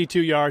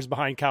 1,062 yards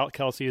behind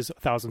Kelsey's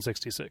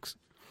 1,066.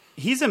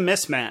 He's a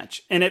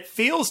mismatch, and it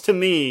feels to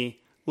me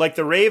like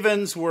the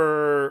Ravens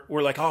were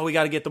like, oh, we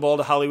got to get the ball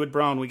to Hollywood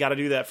Brown. We got to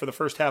do that for the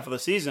first half of the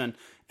season.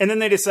 And then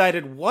they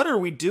decided, what are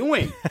we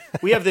doing?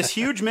 We have this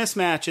huge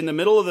mismatch in the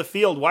middle of the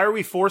field. Why are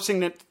we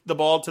forcing the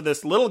ball to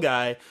this little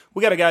guy?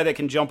 We got a guy that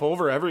can jump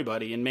over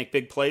everybody and make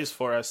big plays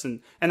for us.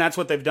 And that's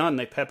what they've done.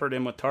 They peppered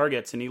him with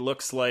targets, and he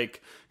looks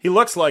like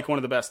one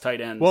of the best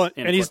tight ends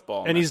in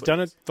football. He's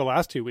done it the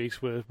last 2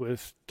 weeks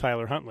with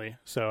Tyler Huntley.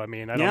 So, I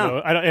mean, I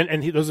don't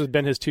know. Those have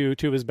been his two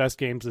of his best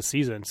games this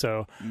season.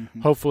 So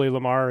hopefully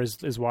Lamar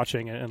is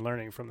watching and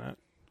learning from that.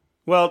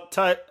 Well,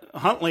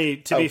 Huntley,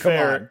 to be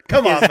fair...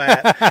 Come on,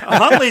 Matt.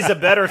 Huntley's a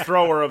better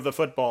thrower of the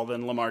football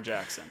than Lamar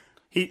Jackson.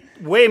 He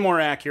way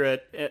more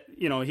accurate.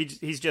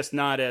 He's just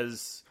not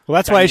as... Well,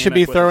 that's why he should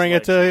be throwing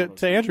it to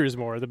Andrews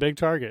more, the big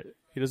target.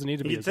 He doesn't need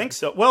to be... You think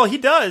so? Well, he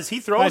does.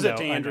 He throws it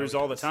to Andrews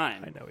all the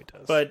time. I know he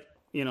does. But,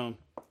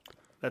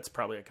 that's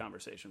probably a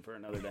conversation for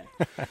another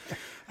day.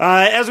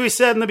 As we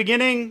said in the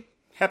beginning...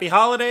 Happy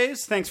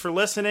holidays. Thanks for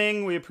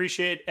listening. We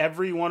appreciate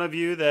every one of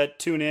you that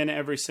tune in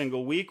every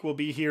single week. We'll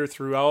be here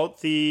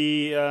throughout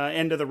the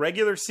end of the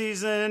regular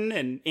season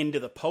and into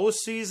the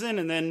postseason,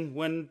 and then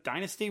when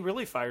Dynasty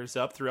really fires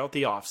up throughout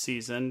the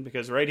offseason,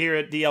 because right here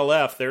at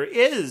DLF, there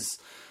is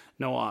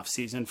no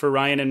offseason. For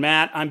Ryan and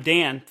Matt, I'm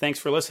Dan. Thanks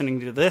for listening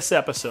to this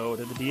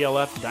episode of the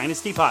DLF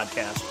Dynasty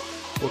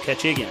Podcast. We'll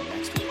catch you again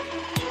next week.